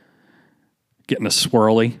 getting a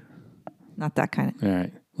swirly. Not that kind of. All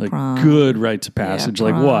right. Like prom. Good rites of passage. Yeah,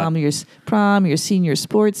 like what? Prom, your senior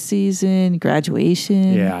sports season,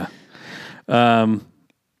 graduation. Yeah.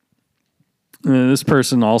 This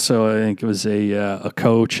person also, I think, was a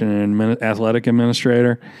coach and an athletic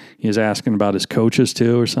administrator. He was asking about his coaches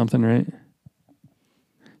too or something, right?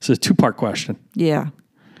 It's a two-part question. Yeah.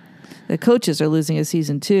 The coaches are losing a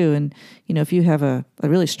season too. And, if you have a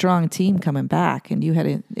really strong team coming back and you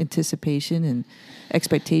had anticipation and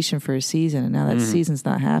expectation for a season and now that season's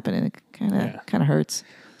not happening, it kind of hurts.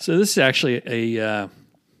 So this is actually a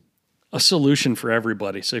solution for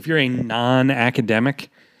everybody. So if you're a non-academic,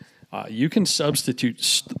 you can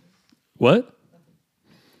substitute what?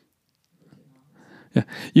 Yeah,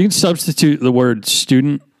 you can substitute the word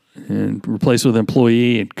student and replace with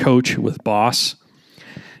employee and coach with boss.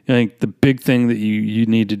 I think the big thing that you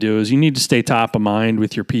need to do is you need to stay top of mind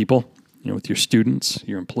with your people, with your students,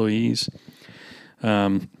 your employees.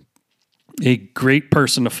 A great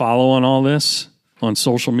person to follow on all this on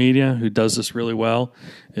social media who does this really well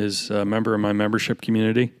is a member of my membership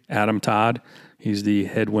community, Adam Todd. He's the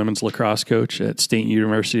head women's lacrosse coach at State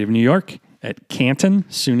University of New York at Canton,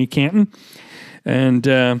 SUNY Canton.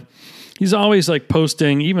 And he's always like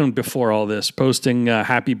posting, even before all this, posting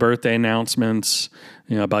happy birthday announcements,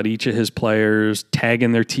 about each of his players,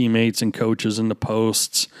 tagging their teammates and coaches in the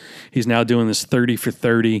posts. He's now doing this 30 for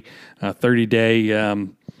 30, 30-day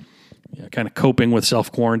kind of coping with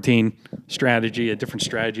self-quarantine strategy, a different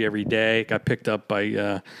strategy every day. Got picked up by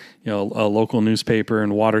a local newspaper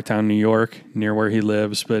in Watertown, New York, near where he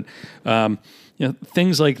lives. But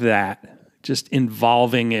things like that, just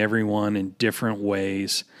involving everyone in different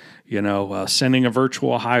ways. Sending a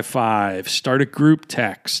virtual high five, start a group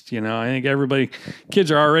text. I think kids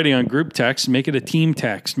are already on group text. Make it a team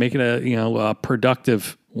text. Make it a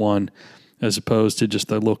productive one as opposed to just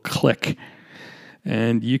a little click.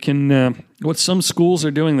 And you can, what some schools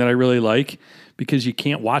are doing that I really like, because you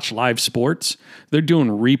can't watch live sports, they're doing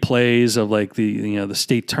replays of like the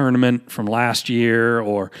state tournament from last year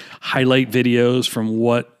or highlight videos from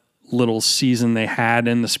what little season they had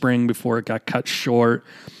in the spring before it got cut short.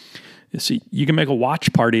 See, you can make a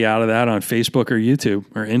watch party out of that on Facebook or YouTube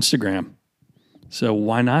or Instagram. So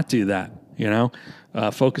why not do that?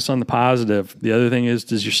 Focus on the positive. The other thing is,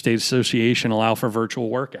 does your state association allow for virtual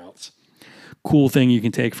workouts? Cool thing you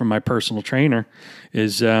can take from my personal trainer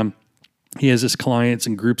is he has his clients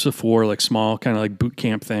in groups of 4, like small kind of like boot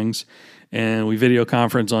camp things. And we video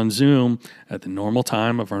conference on Zoom at the normal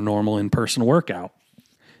time of our normal in-person workout.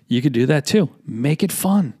 You could do that too. Make it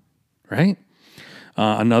fun, right?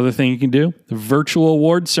 Another thing you can do, the virtual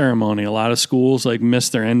award ceremony. A lot of schools miss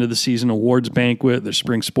their end of the season awards banquet, their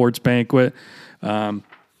spring sports banquet. If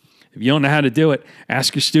you don't know how to do it,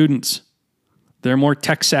 ask your students. They're more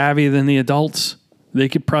tech savvy than the adults. They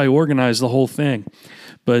could probably organize the whole thing.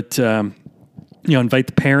 But invite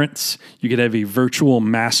the parents. You could have a virtual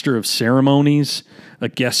master of ceremonies, a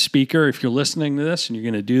guest speaker. If you're listening to this and you're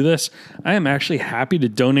going to do this, I am actually happy to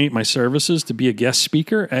donate my services to be a guest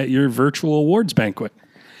speaker at your virtual awards banquet.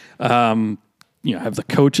 Have the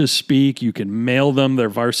coaches speak. You can mail them their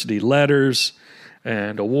varsity letters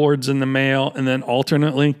and awards in the mail. And then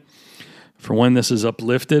alternately, for when this is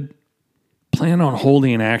uplifted, plan on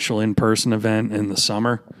holding an actual in-person event in the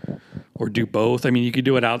summer, or do both. I mean, you could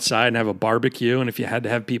do it outside and have a barbecue, and if you had to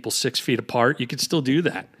have people 6 feet apart, you could still do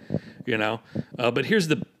that, But here's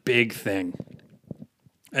the big thing.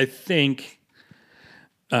 I think,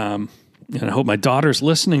 and I hope my daughter's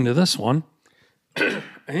listening to this one, I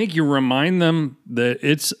think you remind them that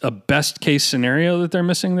it's a best-case scenario that they're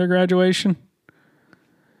missing their graduation.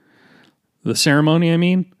 The ceremony, I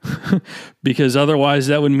mean, because otherwise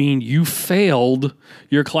that would mean you failed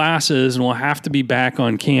your classes and will have to be back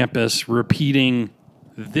on campus repeating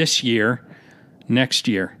this year, next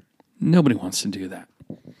year. Nobody wants to do that.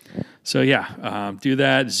 So do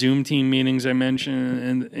that. Zoom team meetings I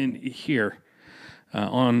mentioned, and here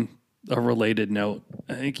on a related note,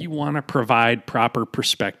 I think you want to provide proper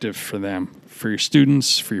perspective for them, for your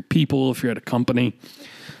students, for your people, if you're at a company.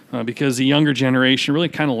 Because the younger generation really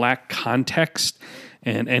kind of lack context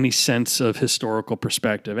and any sense of historical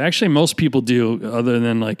perspective. Actually, most people do, other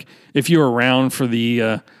than like if you were around for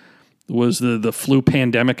the flu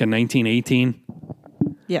pandemic in 1918.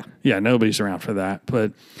 Yeah. Yeah, nobody's around for that.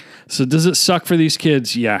 But so does it suck for these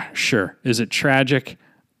kids? Yeah, sure. Is it tragic?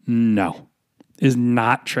 No, it's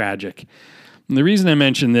not tragic. And the reason I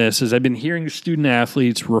mention this is I've been hearing student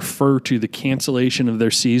athletes refer to the cancellation of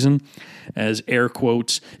their season as, air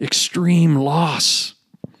quotes, extreme loss.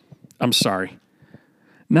 I'm sorry.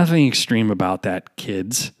 Nothing extreme about that,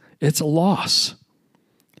 kids. It's a loss.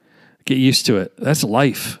 Get used to it. That's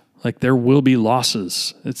life. Like, there will be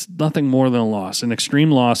losses. It's nothing more than a loss. An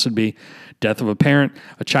extreme loss would be death of a parent,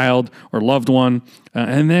 a child, or loved one.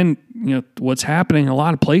 And then, what's happening in a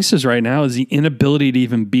lot of places right now is the inability to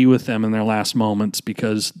even be with them in their last moments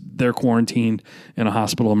because they're quarantined in a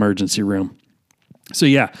hospital emergency room. So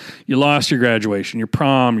you lost your graduation, your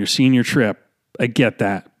prom, your senior trip. I get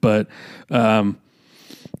that. But, one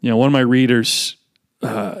of my readers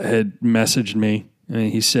had messaged me,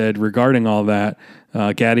 and he said, regarding all that,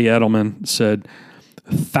 Gaddy Edelman said,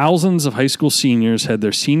 thousands of high school seniors had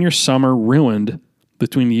their senior summer ruined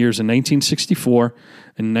between the years of 1964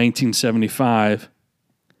 and 1975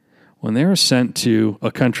 when they were sent to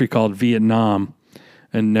a country called Vietnam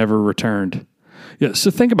and never returned. Yeah, so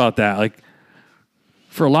think about that. Like,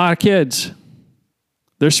 for a lot of kids,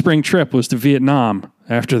 their spring trip was to Vietnam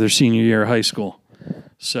after their senior year of high school.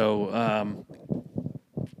 So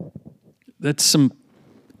that's some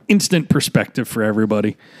instant perspective for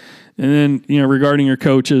everybody. And then, regarding your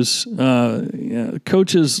coaches,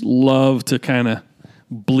 coaches love to kind of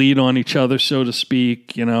bleed on each other, so to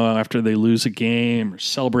speak, after they lose a game or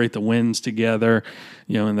celebrate the wins together,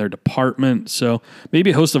 in their department. So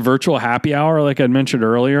maybe host a virtual happy hour, like I'd mentioned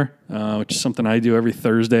earlier, which is something I do every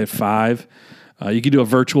Thursday at 5. You could do a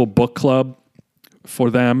virtual book club for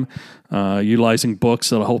them, utilizing books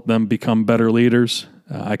that'll help them become better leaders.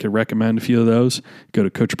 I could recommend a few of those. Go to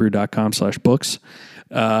coachbrew.com/books.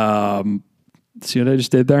 See what I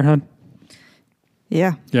just did there, hon?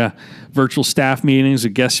 Yeah. Yeah. Virtual staff meetings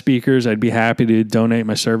with guest speakers. I'd be happy to donate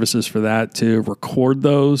my services for that, to record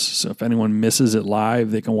those. So if anyone misses it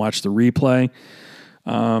live, they can watch the replay.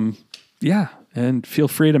 And feel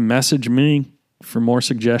free to message me for more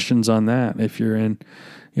suggestions on that. If you're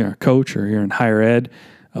a coach or you're in higher ed,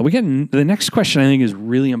 we get the next question. I think is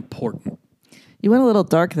really important. You went a little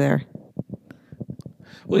dark there.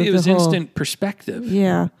 Well, it was instant perspective.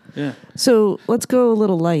 Yeah. Yeah. So let's go a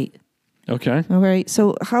little light. Okay. All right.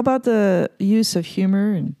 So how about the use of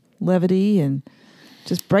humor and levity and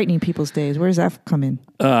just brightening people's days? Where does that come in?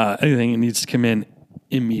 I think it needs to come in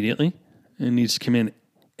immediately. It needs to come in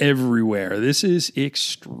everywhere. This is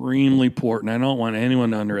extremely important. I don't want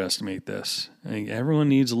anyone to underestimate this. I think everyone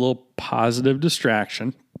needs a little positive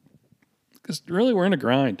distraction because really we're in a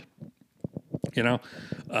grind.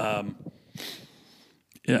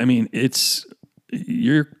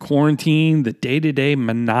 You're quarantined, the day-to-day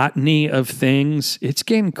monotony of things, it's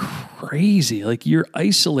getting crazy. Like, you're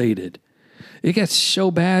isolated. It got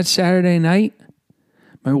so bad Saturday night,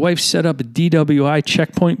 my wife set up a DWI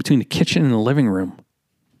checkpoint between the kitchen and the living room.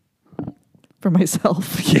 For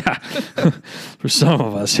myself. Yeah, for some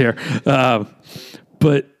of us here.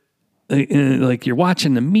 But like, you're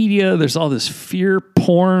watching the media, there's all this fear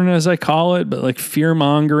porn, as I call it, but like fear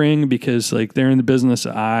mongering, because like they're in the business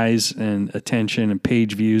of eyes and attention and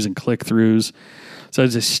page views and click throughs. So I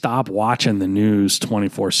just stop watching the news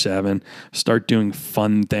 24/7, start doing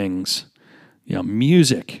fun things.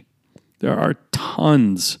 Music. There are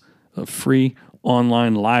tons of free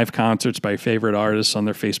online live concerts by favorite artists on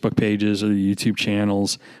their Facebook pages or their YouTube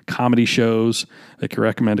channels, comedy shows. I can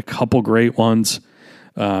recommend a couple great ones.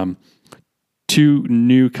 2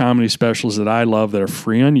 new comedy specials that I love that are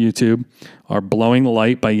free on YouTube are Blowing the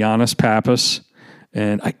Light by Giannis Pappas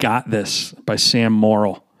and I Got This by Sam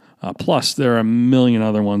Morrill. Plus, there are a million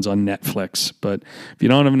other ones on Netflix. But if you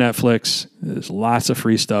don't have Netflix, there's lots of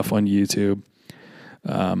free stuff on YouTube.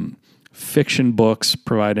 Fiction books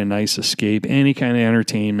provide a nice escape, any kind of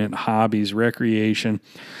entertainment, hobbies, recreation.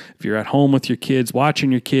 If you're at home with your kids,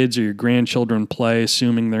 watching your kids or your grandchildren play,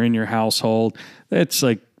 assuming they're in your household, that's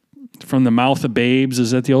like from the mouth of babes.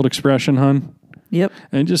 Is that the old expression, hon? Yep.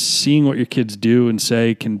 And just seeing what your kids do and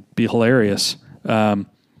say can be hilarious. And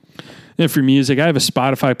for music, I have a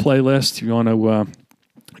Spotify playlist. If you want to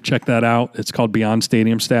check that out, it's called Beyond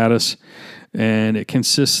Stadium Status. And it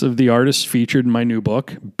consists of the artists featured in my new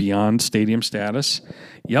book, Beyond Stadium Status.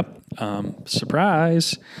 Yep.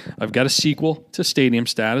 Surprise. I've got a sequel to Stadium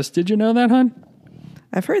Status. Did you know that, hon?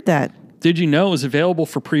 I've heard that. Did you know it was available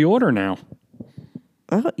for pre-order now?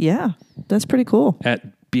 Oh, yeah. That's pretty cool.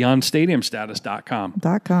 At beyondstadiumstatus.com.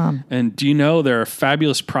 .com. And do you know there are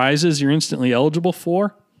fabulous prizes you're instantly eligible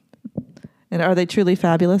for? And are they truly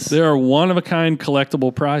fabulous? There are one-of-a-kind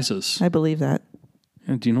collectible prizes. I believe that.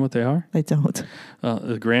 And do you know what they are? I don't.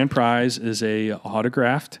 The grand prize is a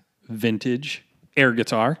autographed vintage air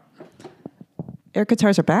guitar. Air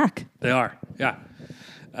guitars are back. They are, yeah.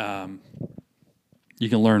 You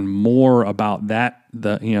can learn more about that,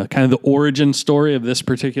 kind of the origin story of this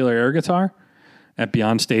particular air guitar at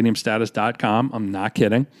beyondstadiumstatus.com. I'm not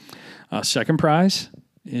kidding. Second prize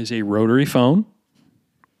is a rotary phone.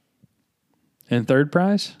 And third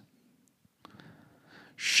prize,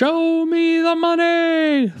 show me the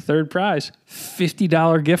money. Third prize,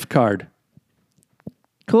 $50 gift card.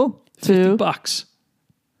 Cool. $50.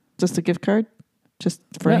 Just a gift card? Just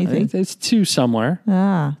for anything? It's to somewhere.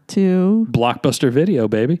 To Blockbuster Video,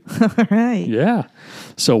 baby. All right. Yeah.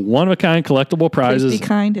 So one-of-a-kind collectible prizes. Please be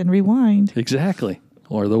kind and rewind. Exactly.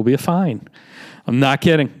 Or there'll be a fine. I'm not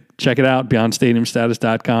kidding. Check it out,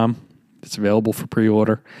 beyondstadiumstatus.com. It's available for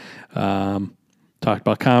pre-order. Talked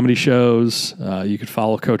about comedy shows. You could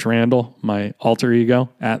follow Coach Randall, my alter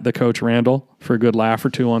ego, at the Coach Randall, for a good laugh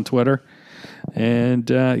or two on Twitter. And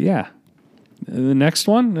yeah. The next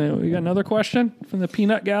one, we got another question from the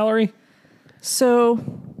Peanut Gallery. So,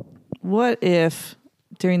 what if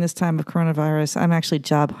during this time of coronavirus, I'm actually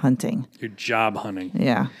job hunting? You're job hunting.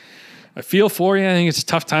 Yeah. I feel for you. I think it's a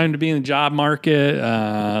tough time to be in the job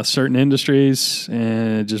market, certain industries,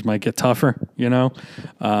 and it just might get tougher,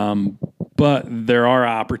 But there are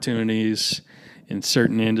opportunities in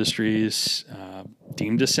certain industries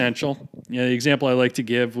deemed essential. The example I like to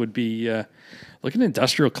give would be look at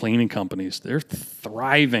industrial cleaning companies. They're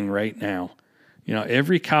thriving right now.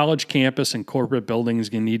 Every college campus and corporate building is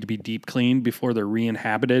going to need to be deep cleaned before they're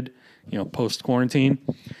re-inhabited, post-quarantine.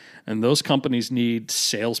 And those companies need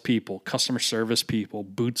salespeople, customer service people,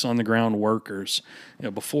 boots on the ground workers.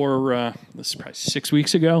 Before, this is probably 6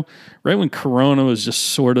 weeks ago, right when Corona was just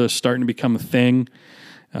sort of starting to become a thing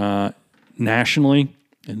nationally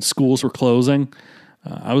and schools were closing,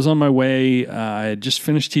 I was on my way. I had just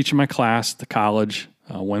finished teaching my class at the college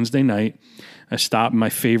Wednesday night. I stopped in my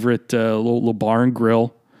favorite little bar and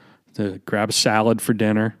grill to grab a salad for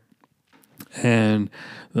dinner. And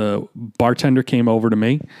the bartender came over to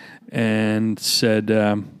me and said,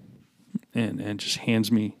 and just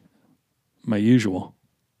hands me my usual.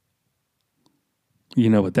 You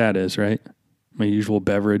know what that is, right? My usual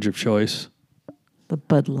beverage of choice. The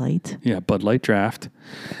Bud Light. Yeah, Bud Light Draft.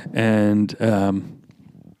 And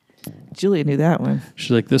Julia knew that one.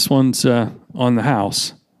 she's like, this one's on the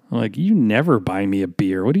house. I'm like, you never buy me a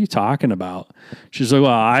beer. What are you talking about? She's like,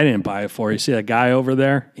 well, I didn't buy it for you. See that guy over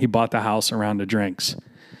there? He bought the house around the drinks.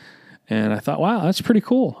 And I thought, wow, that's pretty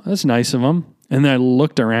cool. That's nice of him. And then I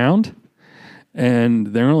looked around, and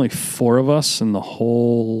there were only 4 of us in the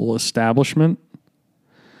whole establishment.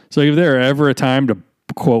 So if there were ever a time to,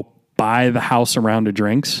 quote, buy the house around the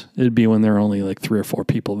drinks, it'd be when there were only like 3 or 4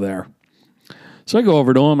 people there. So I go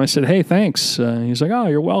over to him. I said, hey, thanks. He's like, oh,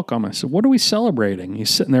 you're welcome. I said, what are we celebrating? He's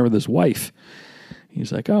sitting there with his wife.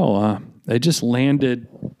 He's like, I just landed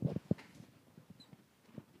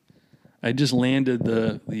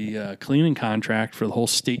the cleaning contract for the whole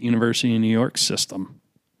State University of New York system.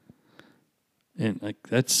 And like,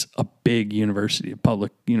 that's a big university, a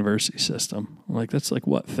public university system. Like, that's like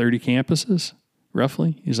what, 30 campuses?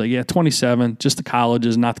 roughly? He's like, yeah, 27, just the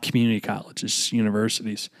colleges, not the community colleges, just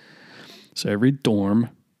universities. So every dorm,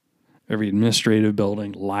 every administrative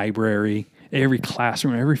building, library, every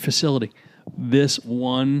classroom, every facility, this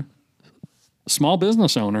one small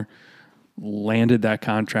business owner landed that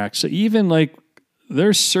contract. So even like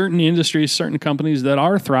there's certain industries, certain companies that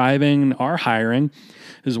are thriving, are hiring.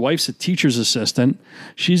 His wife's a teacher's assistant.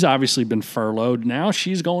 She's obviously been furloughed. Now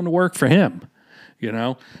she's going to work for him, you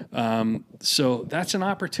know? So that's an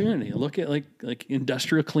opportunity. Look at like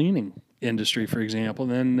industrial cleaning industry, for example.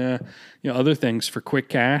 And then, other things for quick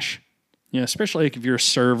cash, especially like if you're a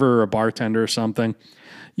server or a bartender or something,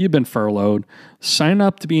 you've been furloughed. Sign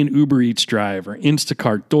up to be an Uber Eats driver,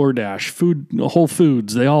 Instacart, DoorDash, Whole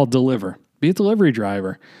Foods. They all deliver. Be a delivery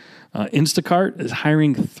driver. Instacart is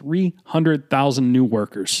hiring 300,000 new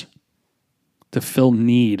workers to fill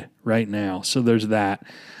need right now. So there's that.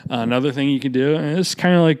 Another thing you can do is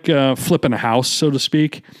kind of like flipping a house, so to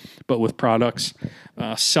speak, but with products.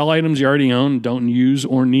 Sell items you already own, don't use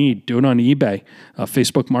or need. Do it on eBay,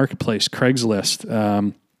 Facebook Marketplace, Craigslist.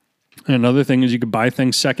 And another thing is you could buy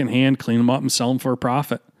things secondhand, clean them up, and sell them for a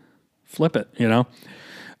profit. Flip it,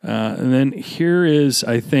 And then here is,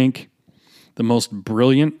 I think, the most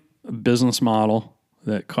brilliant business model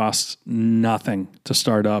that costs nothing to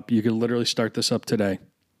start up. You could literally start this up today.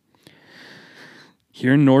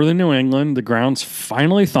 Here in northern New England, the ground's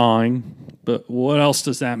finally thawing. But what else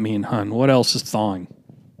does that mean, hun? What else is thawing?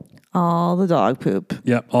 All the dog poop.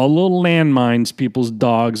 Yep, all the little landmines people's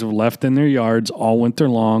dogs have left in their yards all winter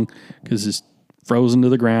long because it's frozen to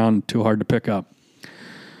the ground, too hard to pick up.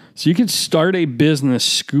 So you can start a business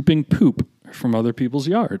scooping poop from other people's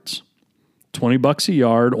yards. $20 a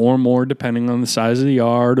yard or more, depending on the size of the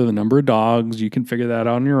yard or the number of dogs. You can figure that out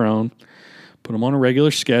on your own. Put them on a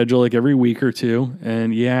regular schedule, like every week or two.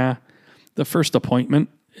 And yeah, the first appointment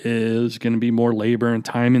is going to be more labor and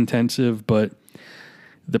time intensive, but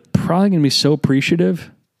they're probably going to be so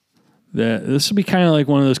appreciative that this will be kind of like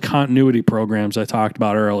one of those continuity programs I talked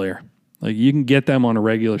about earlier. Like you can get them on a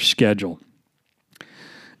regular schedule.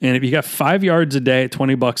 And if you got 5 yards a day at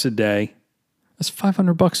 $20 a day, that's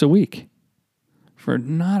 $500 a week for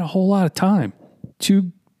not a whole lot of time.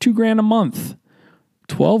 $2 grand a month,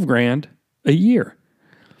 $12 grand a year.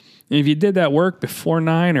 And if you did that work before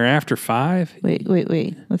 9 or after 5. Wait.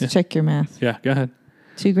 Let's check your math. Yeah, go ahead.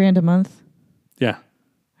 $2 grand a month? Yeah.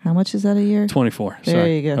 How much is that a year? 24. There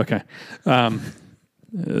Sorry. you go. Okay.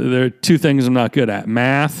 There are two things I'm not good at,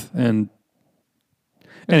 math and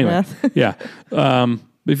anyway. Math. Yeah.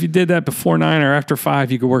 If you did that before 9 or after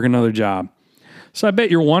 5, you could work another job. So I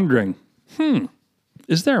bet you're wondering,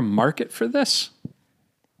 is there a market for this?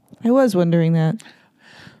 I was wondering that.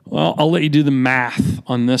 Well, I'll let you do the math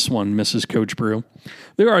on this one, Mrs. Coach Brew.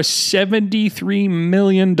 There are 73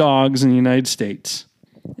 million dogs in the United States.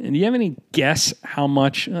 And do you have any guess how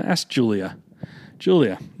much? Ask Julia.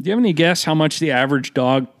 Julia, do you have any guess how much the average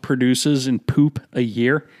dog produces in poop a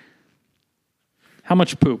year? How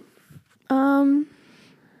much poop?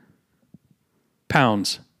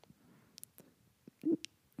 Pounds.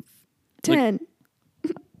 10.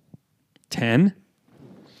 10?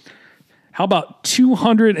 How about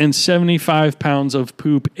 275 pounds of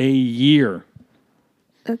poop a year?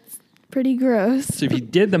 That's pretty gross. So if you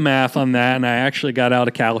did the math on that, and I actually got out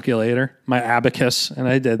a calculator, my abacus, and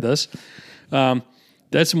I did this,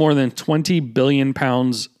 that's more than 20 billion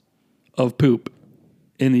pounds of poop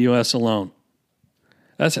in the U.S. alone.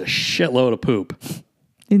 That's a shitload of poop.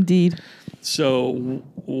 Indeed. So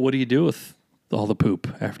what do you do with all the poop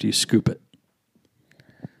after you scoop it?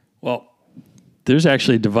 Well, there's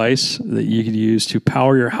actually a device that you could use to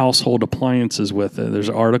power your household appliances with it. There's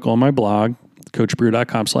an article on my blog,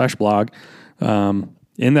 coachbrew.com/blog.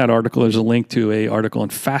 In that article, there's a link to an article in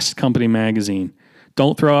Fast Company magazine.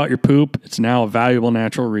 Don't throw out your poop. It's now a valuable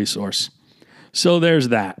natural resource. So there's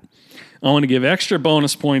that. I want to give extra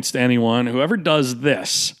bonus points to anyone. Whoever does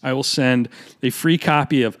this, I will send a free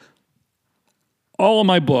copy of all of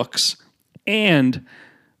my books, and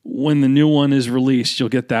when the new one is released, you'll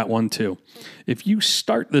get that one too. If you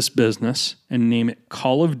start this business and name it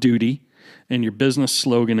Call of Duty, and your business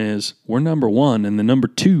slogan is, we're number one in the number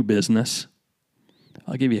 2 business,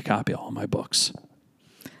 I'll give you a copy of all my books.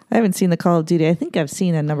 I haven't seen the Call of Duty. I think I've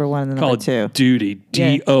seen a number 1 and the Call number 2. of Duty,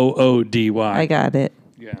 Doody. I got it.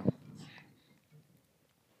 Yeah.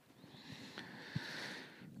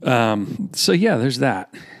 So yeah, there's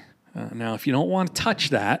that. Now, if you don't want to touch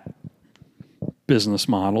that business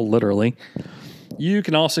model, literally, you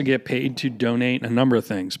can also get paid to donate a number of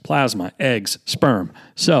things: plasma, eggs, sperm.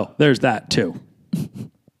 So there's that too. Do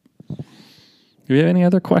you have any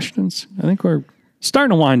other questions? I think we're starting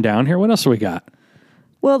to wind down here. What else do we got?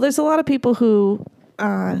 Well, there's a lot of people who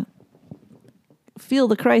feel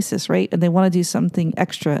the crisis, right? And they want to do something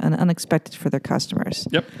extra and unexpected for their customers.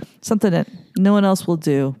 Yep. Something that no one else will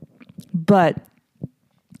do. But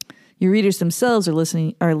your readers themselves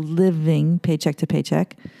are living paycheck to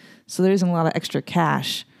paycheck. So there isn't a lot of extra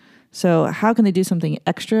cash. So how can they do something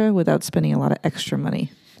extra without spending a lot of extra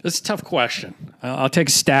money? That's a tough question. I'll take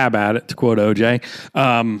a stab at it, to quote OJ.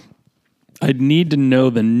 I'd need to know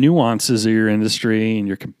the nuances of your industry and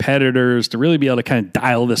your competitors to really be able to kind of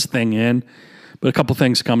dial this thing in. But a couple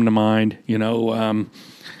things come to mind. And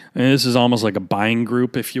this is almost like a buying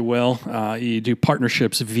group, if you will. You do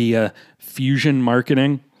partnerships via fusion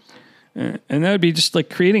marketing. And that would be just like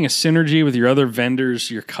creating a synergy with your other vendors,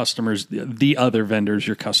 your customers, the other vendors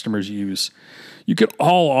your customers use. You could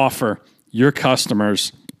all offer your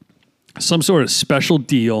customers some sort of special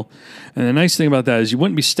deal. And the nice thing about that is you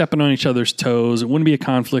wouldn't be stepping on each other's toes. It wouldn't be a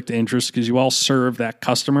conflict of interest because you all serve that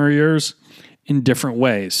customer of yours in different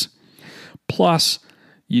ways. Plus,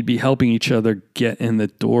 you'd be helping each other get in the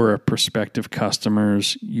door of prospective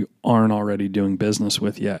customers you aren't already doing business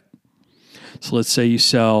with yet. So let's say you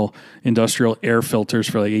sell industrial air filters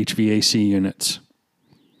for like HVAC units.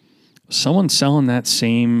 Someone's selling that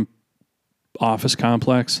same office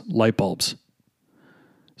complex light bulbs.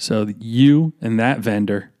 So you and that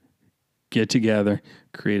vendor get together,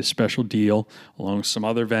 create a special deal along with some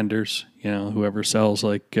other vendors, whoever sells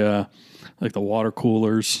like the water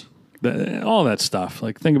coolers, all that stuff.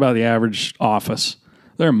 Like think about the average office.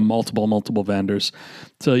 There are multiple vendors.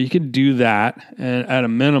 So you could do that and at a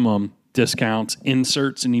minimum discounts,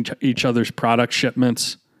 inserts in each other's product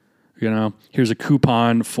shipments. Here's a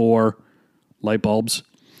coupon for light bulbs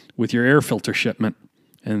with your air filter shipment.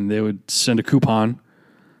 And they would send a coupon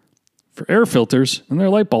for air filters and their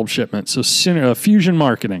light bulb shipment. So fusion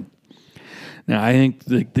marketing. Now, I think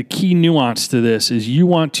the key nuance to this is you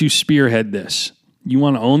want to spearhead this. You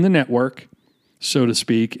want to own the network, so to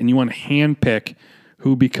speak, and you want to handpick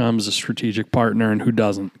who becomes a strategic partner and who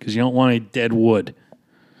doesn't, because you don't want a dead wood.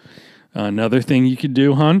 Another thing you could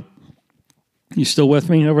do, hon, you still with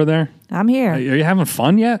me over there? I'm here. Are you having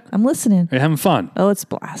fun yet? I'm listening. Are you having fun? Oh, it's a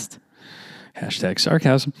blast. Hashtag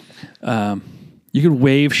sarcasm. You could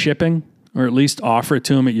waive shipping or at least offer it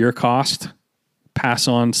to them at your cost. Pass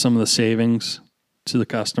on some of the savings to the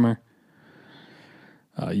customer.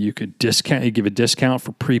 You could give a discount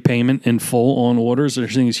for prepayment in full on orders,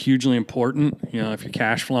 which I think is hugely important, if you're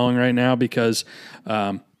cash flowing right now, because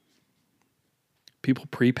people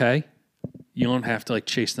prepay. You don't have to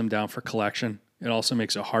chase them down for collection. It also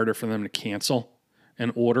makes it harder for them to cancel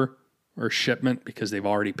an order or shipment because they've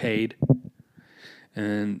already paid.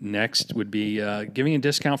 And next would be giving a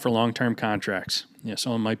discount for long-term contracts.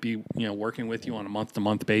 Someone might be working with you on a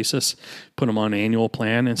month-to-month basis. Put them on an annual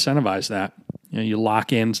plan, incentivize that. You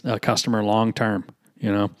lock in a customer long-term.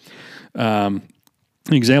 An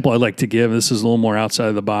example I'd like to give, this is a little more outside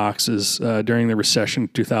of the box, is during the recession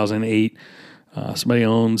 2008, somebody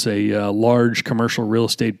owns a large commercial real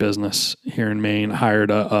estate business here in Maine, hired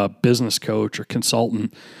a business coach or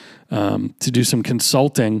consultant to do some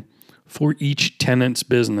consulting for each tenant's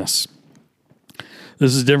business.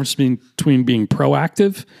 This is the difference between being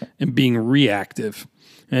proactive and being reactive.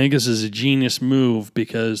 And I think this is a genius move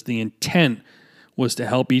because the intent was to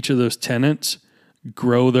help each of those tenants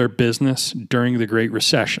grow their business during the Great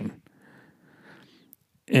Recession.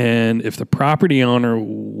 And if the property owner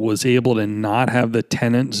was able to not have the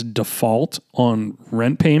tenants default on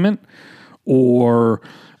rent payment or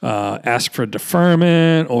ask for a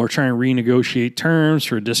deferment or try and renegotiate terms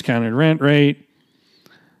for a discounted rent rate,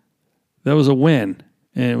 that was a win.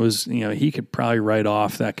 And it was, he could probably write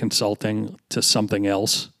off that consulting to something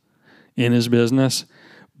else in his business.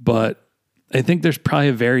 But I think there's probably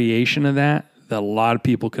a variation of that a lot of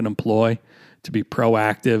people can employ to be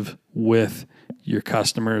proactive with your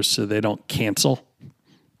customers so they don't cancel.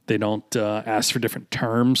 They don't ask for different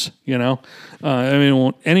terms,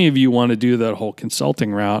 any of you want to do that whole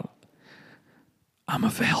consulting route, I'm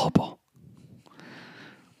available.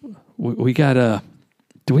 We got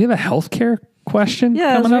do we have a healthcare question?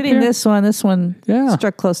 Yeah, I was reading this one. This one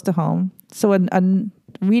struck close to home. So a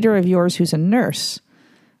reader of yours who's a nurse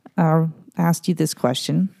asked you this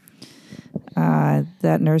question.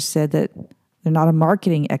 That nurse said that they're not a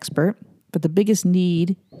marketing expert, but the biggest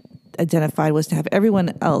need identified was to have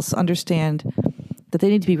everyone else understand that they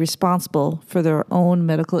need to be responsible for their own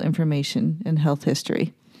medical information and health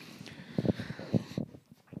history.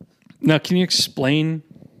 Now, can you explain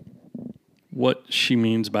what she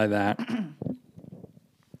means by that?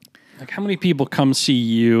 Like, how many people come see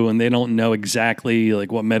you and they don't know exactly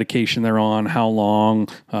like what medication they're on, how long,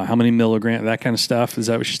 how many milligrams, that kind of stuff? Is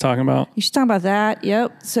that what she's talking about? You should talk about that.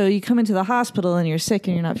 Yep. So you come into the hospital and you're sick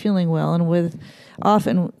and you're not feeling well, and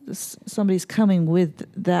often somebody's coming with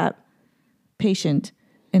that patient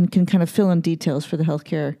and can kind of fill in details for the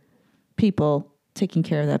healthcare people taking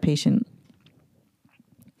care of that patient.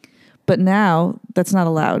 But now that's not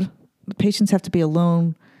allowed. The patients have to be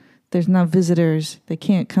alone. There's no visitors. They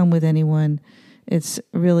can't come with anyone. It's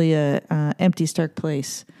really a empty, stark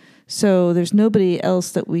place. So there's nobody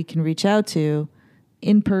else that we can reach out to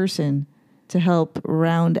in person to help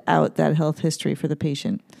round out that health history for the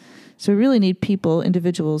patient. So we really need people,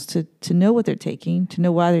 individuals, to know what they're taking, to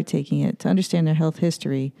know why they're taking it, to understand their health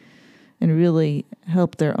history, and really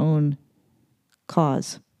help their own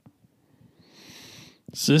cause.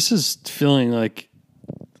 So this is feeling like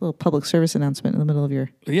Little public service announcement in the middle of your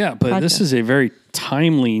but podcast. This is a very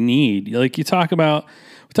timely need. Like we talked about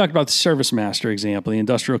the Service Master example, the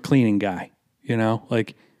industrial cleaning guy,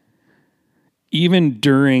 like even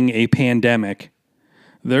during a pandemic,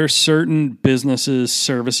 there are certain businesses,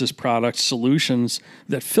 services, products, solutions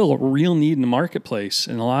that fill a real need in the marketplace.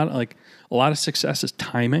 And a lot of success is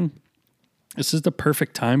timing. This is the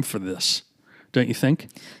perfect time for this. Don't you think?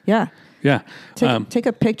 Yeah. Yeah. Take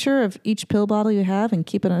a picture of each pill bottle you have and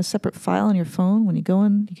keep it on a separate file on your phone. When you go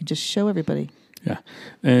in, you can just show everybody. Yeah.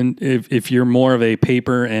 And if you're more of a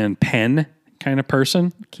paper and pen kind of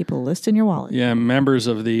person, keep a list in your wallet. Yeah. Members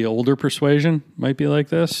of the older persuasion might be like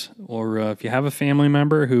this. Or if you have a family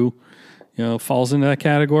member who, falls into that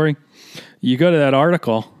category, you go to that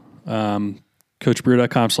article,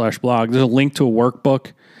 coachbrew.com/blog. There's a link to a workbook.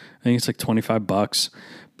 I think it's like $25.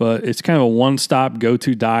 But it's kind of a one-stop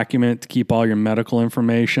go-to document to keep all your medical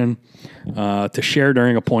information, to share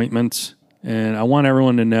during appointments. And I want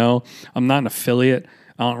everyone to know I'm not an affiliate.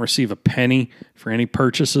 I don't receive a penny for any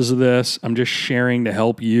purchases of this. I'm just sharing to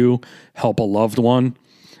help you help a loved one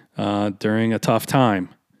during a tough time.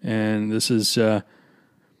 And this is a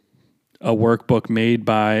workbook made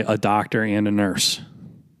by a doctor and a nurse,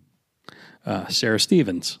 Sarah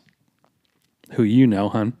Stevens, who you know,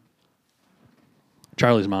 hon.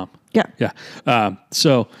 Charlie's mom. Yeah. Yeah.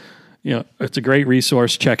 So, it's a great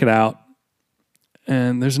resource. Check it out.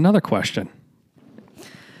 And there's another question.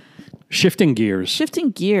 Shifting gears.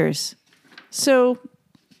 So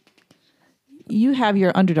you have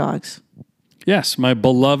your underdogs. Yes. My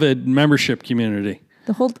beloved membership community.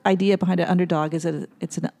 The whole idea behind an underdog is that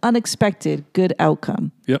it's an unexpected good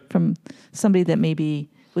outcome from somebody that maybe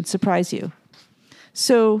would surprise you.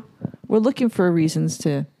 So we're looking for reasons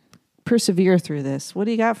to persevere through this. What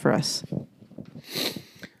do you got for us?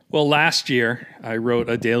 Well, last year I wrote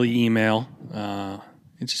a daily email.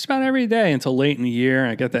 It's just about every day until late in the year.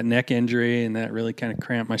 I got that neck injury, and that really kind of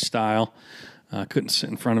cramped my style. Couldn't sit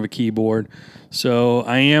in front of a keyboard. So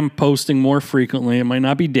I am posting more frequently. It might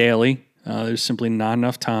not be daily. There's simply not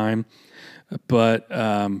enough time. But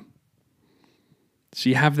so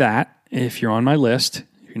you have that. If you're on my list,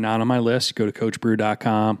 if you're not on my list, go to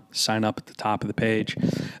coachbrew.com, sign up at the top of the page.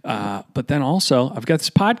 But then also, I've got this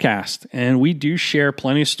podcast, and we do share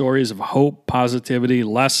plenty of stories of hope, positivity,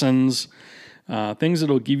 lessons, things that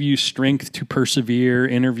will give you strength to persevere,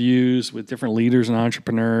 interviews with different leaders and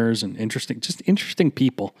entrepreneurs and interesting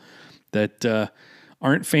people that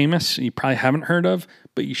aren't famous, you probably haven't heard of,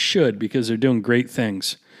 but you should because they're doing great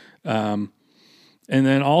things. And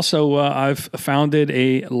then also, I've founded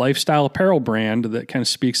a lifestyle apparel brand that kind of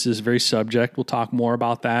speaks to this very subject. We'll talk more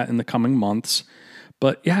about that in the coming months.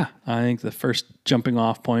 But yeah, I think the first jumping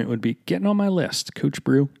off point would be getting on my list,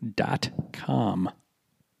 coachbrew.com.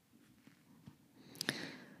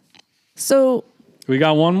 So we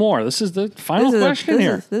got one more. This is the final question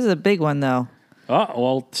here. This is a big one, though. Oh,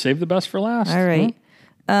 well, save the best for last. All right.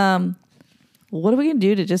 What are we going to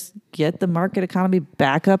do to just get the market economy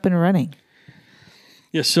back up and running?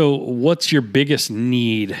 Yeah, so what's your biggest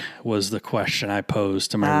need was the question I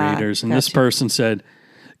posed to my readers. And this person said,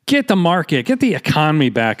 get the market, get the economy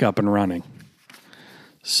back up and running.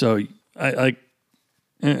 So and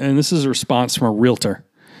this is a response from a realtor,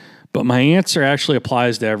 but my answer actually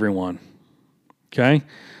applies to everyone. Okay?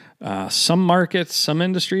 Some markets, some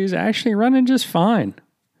industries actually running just fine.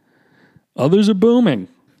 Others are booming.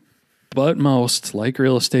 But most, like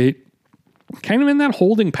real estate, kind of in that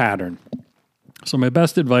holding pattern. So my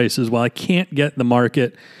best advice is, while I can't get the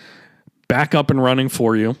market back up and running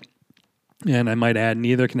for you, and I might add,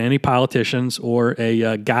 neither can any politicians or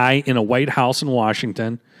a guy in a White House in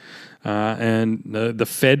Washington, and the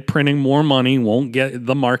Fed printing more money won't get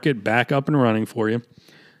the market back up and running for you,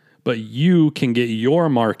 but you can get your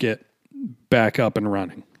market back up and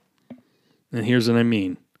running. And here's what I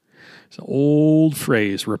mean. It's an old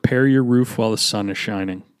phrase, repair your roof while the sun is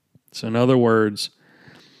shining. So in other words,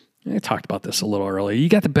 I talked about this a little earlier. You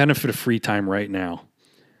got the benefit of free time right now.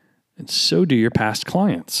 And so do your past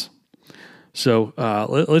clients. So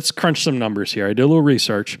let's crunch some numbers here. I did a little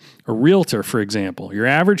research. A realtor, for example, your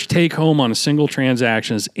average take home on a single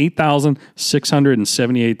transaction is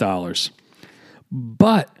 $8,678.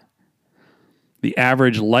 But the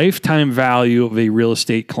average lifetime value of a real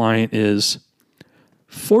estate client is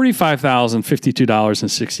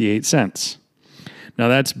 $45,052.68. Now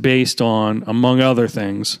that's based on, among other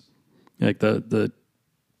things, like the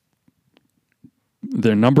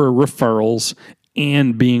number of referrals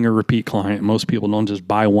and being a repeat client. Most people don't just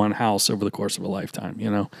buy one house over the course of a lifetime,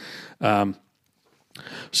 you know.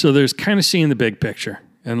 So there's kind of seeing the big picture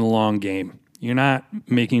and the long game. You're not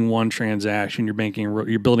making one transaction.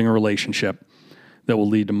 You're building a relationship that will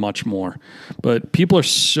lead to much more. But people are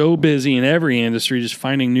so busy in every industry just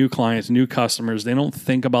finding new clients, new customers. They don't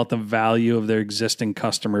think about the value of their existing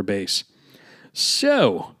customer base.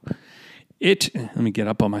 So let me get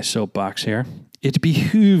up on my soapbox here. It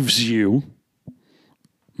behooves you,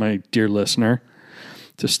 my dear listener,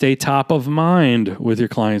 to stay top of mind with your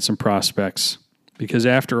clients and prospects. Because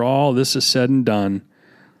after all this is said and done,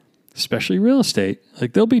 especially real estate,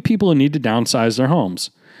 like there'll be people who need to downsize their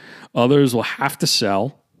homes. Others will have to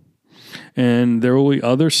sell. And there will be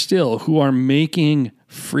others still who are making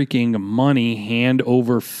freaking money hand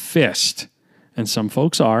over fist. And some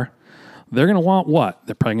folks are. They're going to want what?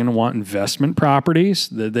 They're probably going to want investment properties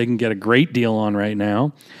that they can get a great deal on right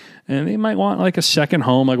now. And they might want like a second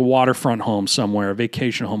home, like a waterfront home somewhere, a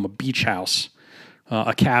vacation home, a beach house,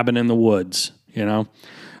 a cabin in the woods, you know?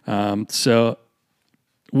 So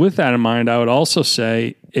with that in mind, I would also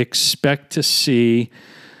say expect to see,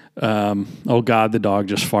 oh God, the dog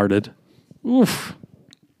just farted. Oof.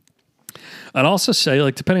 I'd also say,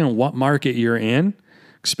 like, depending on what market you're in,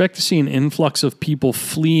 expect to see an influx of people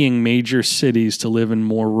fleeing major cities to live in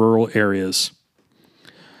more rural areas.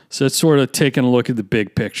 So it's sort of taking a look at the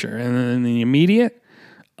big picture. And then in the immediate,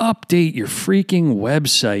 update your freaking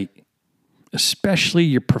website, especially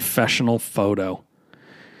your professional photo.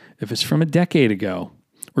 If it's from a decade ago,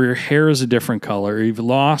 or your hair is a different color, or you've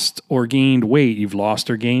lost or gained weight, you've lost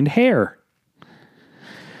or gained hair.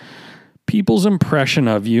 People's impression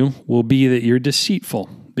of you will be that you're deceitful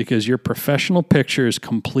because your professional picture is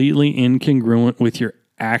completely incongruent with your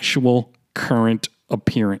actual current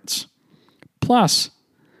appearance. Plus,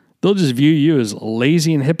 they'll just view you as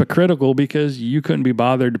lazy and hypocritical because you couldn't be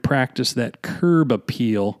bothered to practice that curb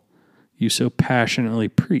appeal you so passionately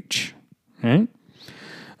preach, right?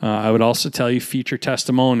 I would also tell you feature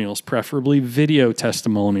testimonials, preferably video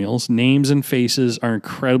testimonials. Names and faces are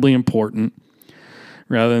incredibly important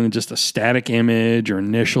rather than just a static image or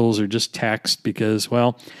initials or just text because,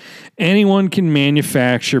 well, anyone can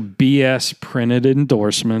manufacture BS printed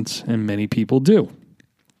endorsements, and many people do.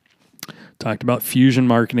 Talked about fusion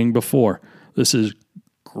marketing before. This is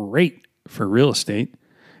great for real estate.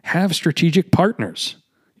 Have strategic partners.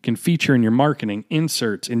 You can feature in your marketing,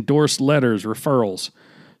 inserts, endorsed letters, referrals.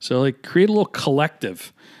 So, like, create a little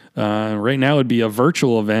collective. Right now it would be a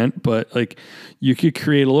virtual event, but like you could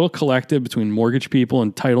create a little collective between mortgage people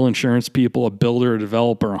and title insurance people, a builder, a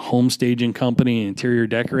developer, a home staging company, an interior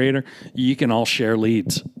decorator. You can all share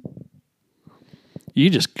leads.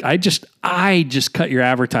 I just cut your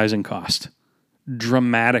advertising cost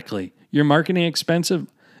dramatically. Your marketing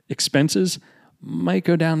expenses might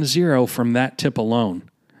go down to zero from that tip alone.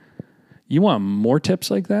 You want more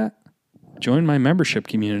tips like that? Join my membership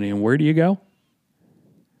community. And where do you go?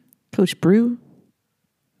 Coach Brew?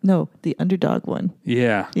 No, the Underdog one.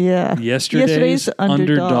 Yeah. Yeah. Yesterday's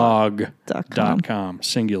underdog.com.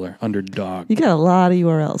 Singular, underdog. You got a lot of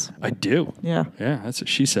URLs. I do. Yeah. Yeah, that's what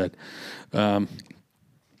she said.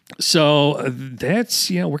 So that's,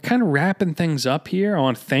 we're kind of wrapping things up here. I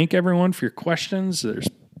want to thank everyone for your questions. There's,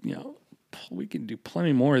 we can do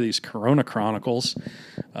plenty more of these Corona Chronicles.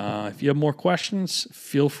 If you have more questions,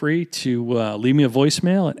 feel free to leave me a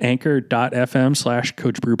voicemail at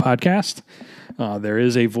anchor.fm/Coach Brew Podcast. There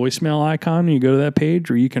is a voicemail icon when you go to that page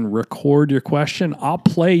where you can record your question. I'll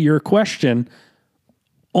play your question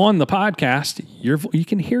on the podcast. You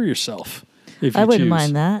can hear yourself if you I wouldn't choose.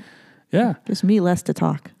 mind that. Yeah. Gives me less to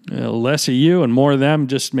talk. Less of you and more of them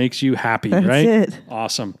just makes you happy, That's right? it.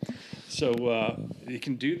 Awesome. So you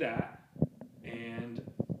can do that. And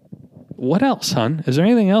what else, hon? Is there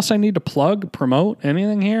anything else I need to plug, promote,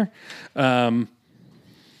 anything here? Talked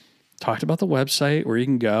about the website where you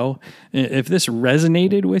can go. If this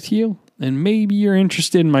resonated with you, and maybe you're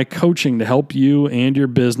interested in my coaching to help you and your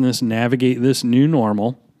business navigate this new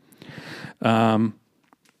normal,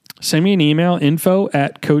 Send me an email,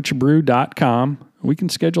 info@coachbrew.com. We can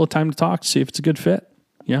schedule a time to talk to see if it's a good fit.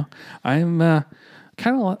 Yeah. I'm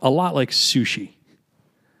kind of a lot like sushi.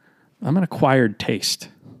 I'm an acquired taste.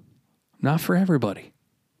 Not for everybody.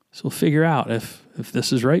 So we'll figure out if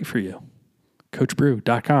this is right for you.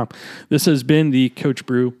 CoachBrew.com. This has been the Coach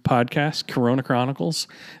Brew podcast, Corona Chronicles.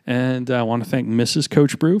 And I want to thank Mrs.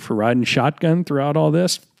 Coach Brew for riding shotgun throughout all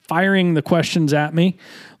this, firing the questions at me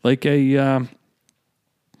like a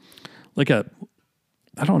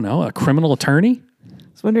criminal attorney. I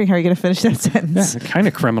was wondering how you're going to finish that sentence. Yeah, kind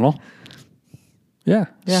of criminal. Yeah.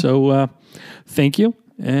 So thank you.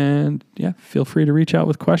 And feel free to reach out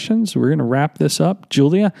with questions. We're going to wrap this up.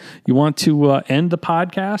 Julia, you want to end the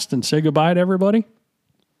podcast and say goodbye to everybody?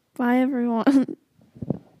 Bye, everyone.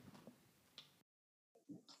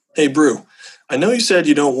 Hey, Brew, I know you said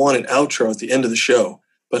you don't want an outro at the end of the show,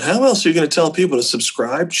 but how else are you going to tell people to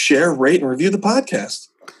subscribe, share, rate, and review the podcast?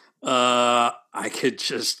 I could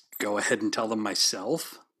just go ahead and tell them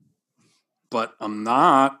myself, but I'm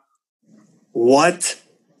not. What?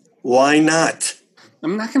 Why not?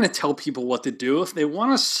 I'm not going to tell people what to do. If they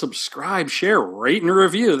want to subscribe, share, rate, and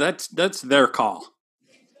review, that's their call.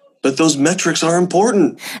 But those metrics are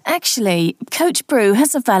important. Actually, Coach Brew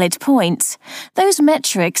has a valid point. Those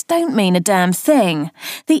metrics don't mean a damn thing.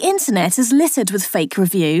 The internet is littered with fake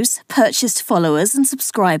reviews, purchased followers, and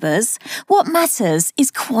subscribers. What matters is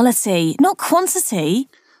quality, not quantity.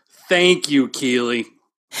 Thank you, Keely.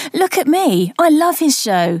 Look at me. I love his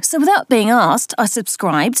show, so without being asked, I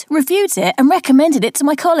subscribed, reviewed it, and recommended it to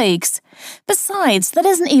my colleagues. Besides, that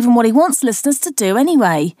isn't even what he wants listeners to do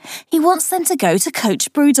anyway. He wants them to go to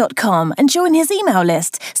coachbrew.com and join his email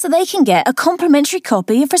list so they can get a complimentary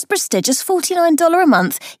copy of his prestigious $49 a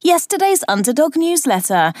month Yesterday's Underdog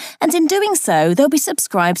newsletter. And in doing so, they'll be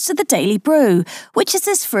subscribed to the Daily Brew, which is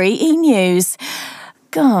his free e-news.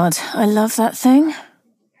 God, I love that thing.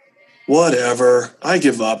 Whatever. I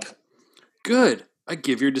give up. Good. I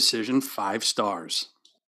give your decision 5 stars.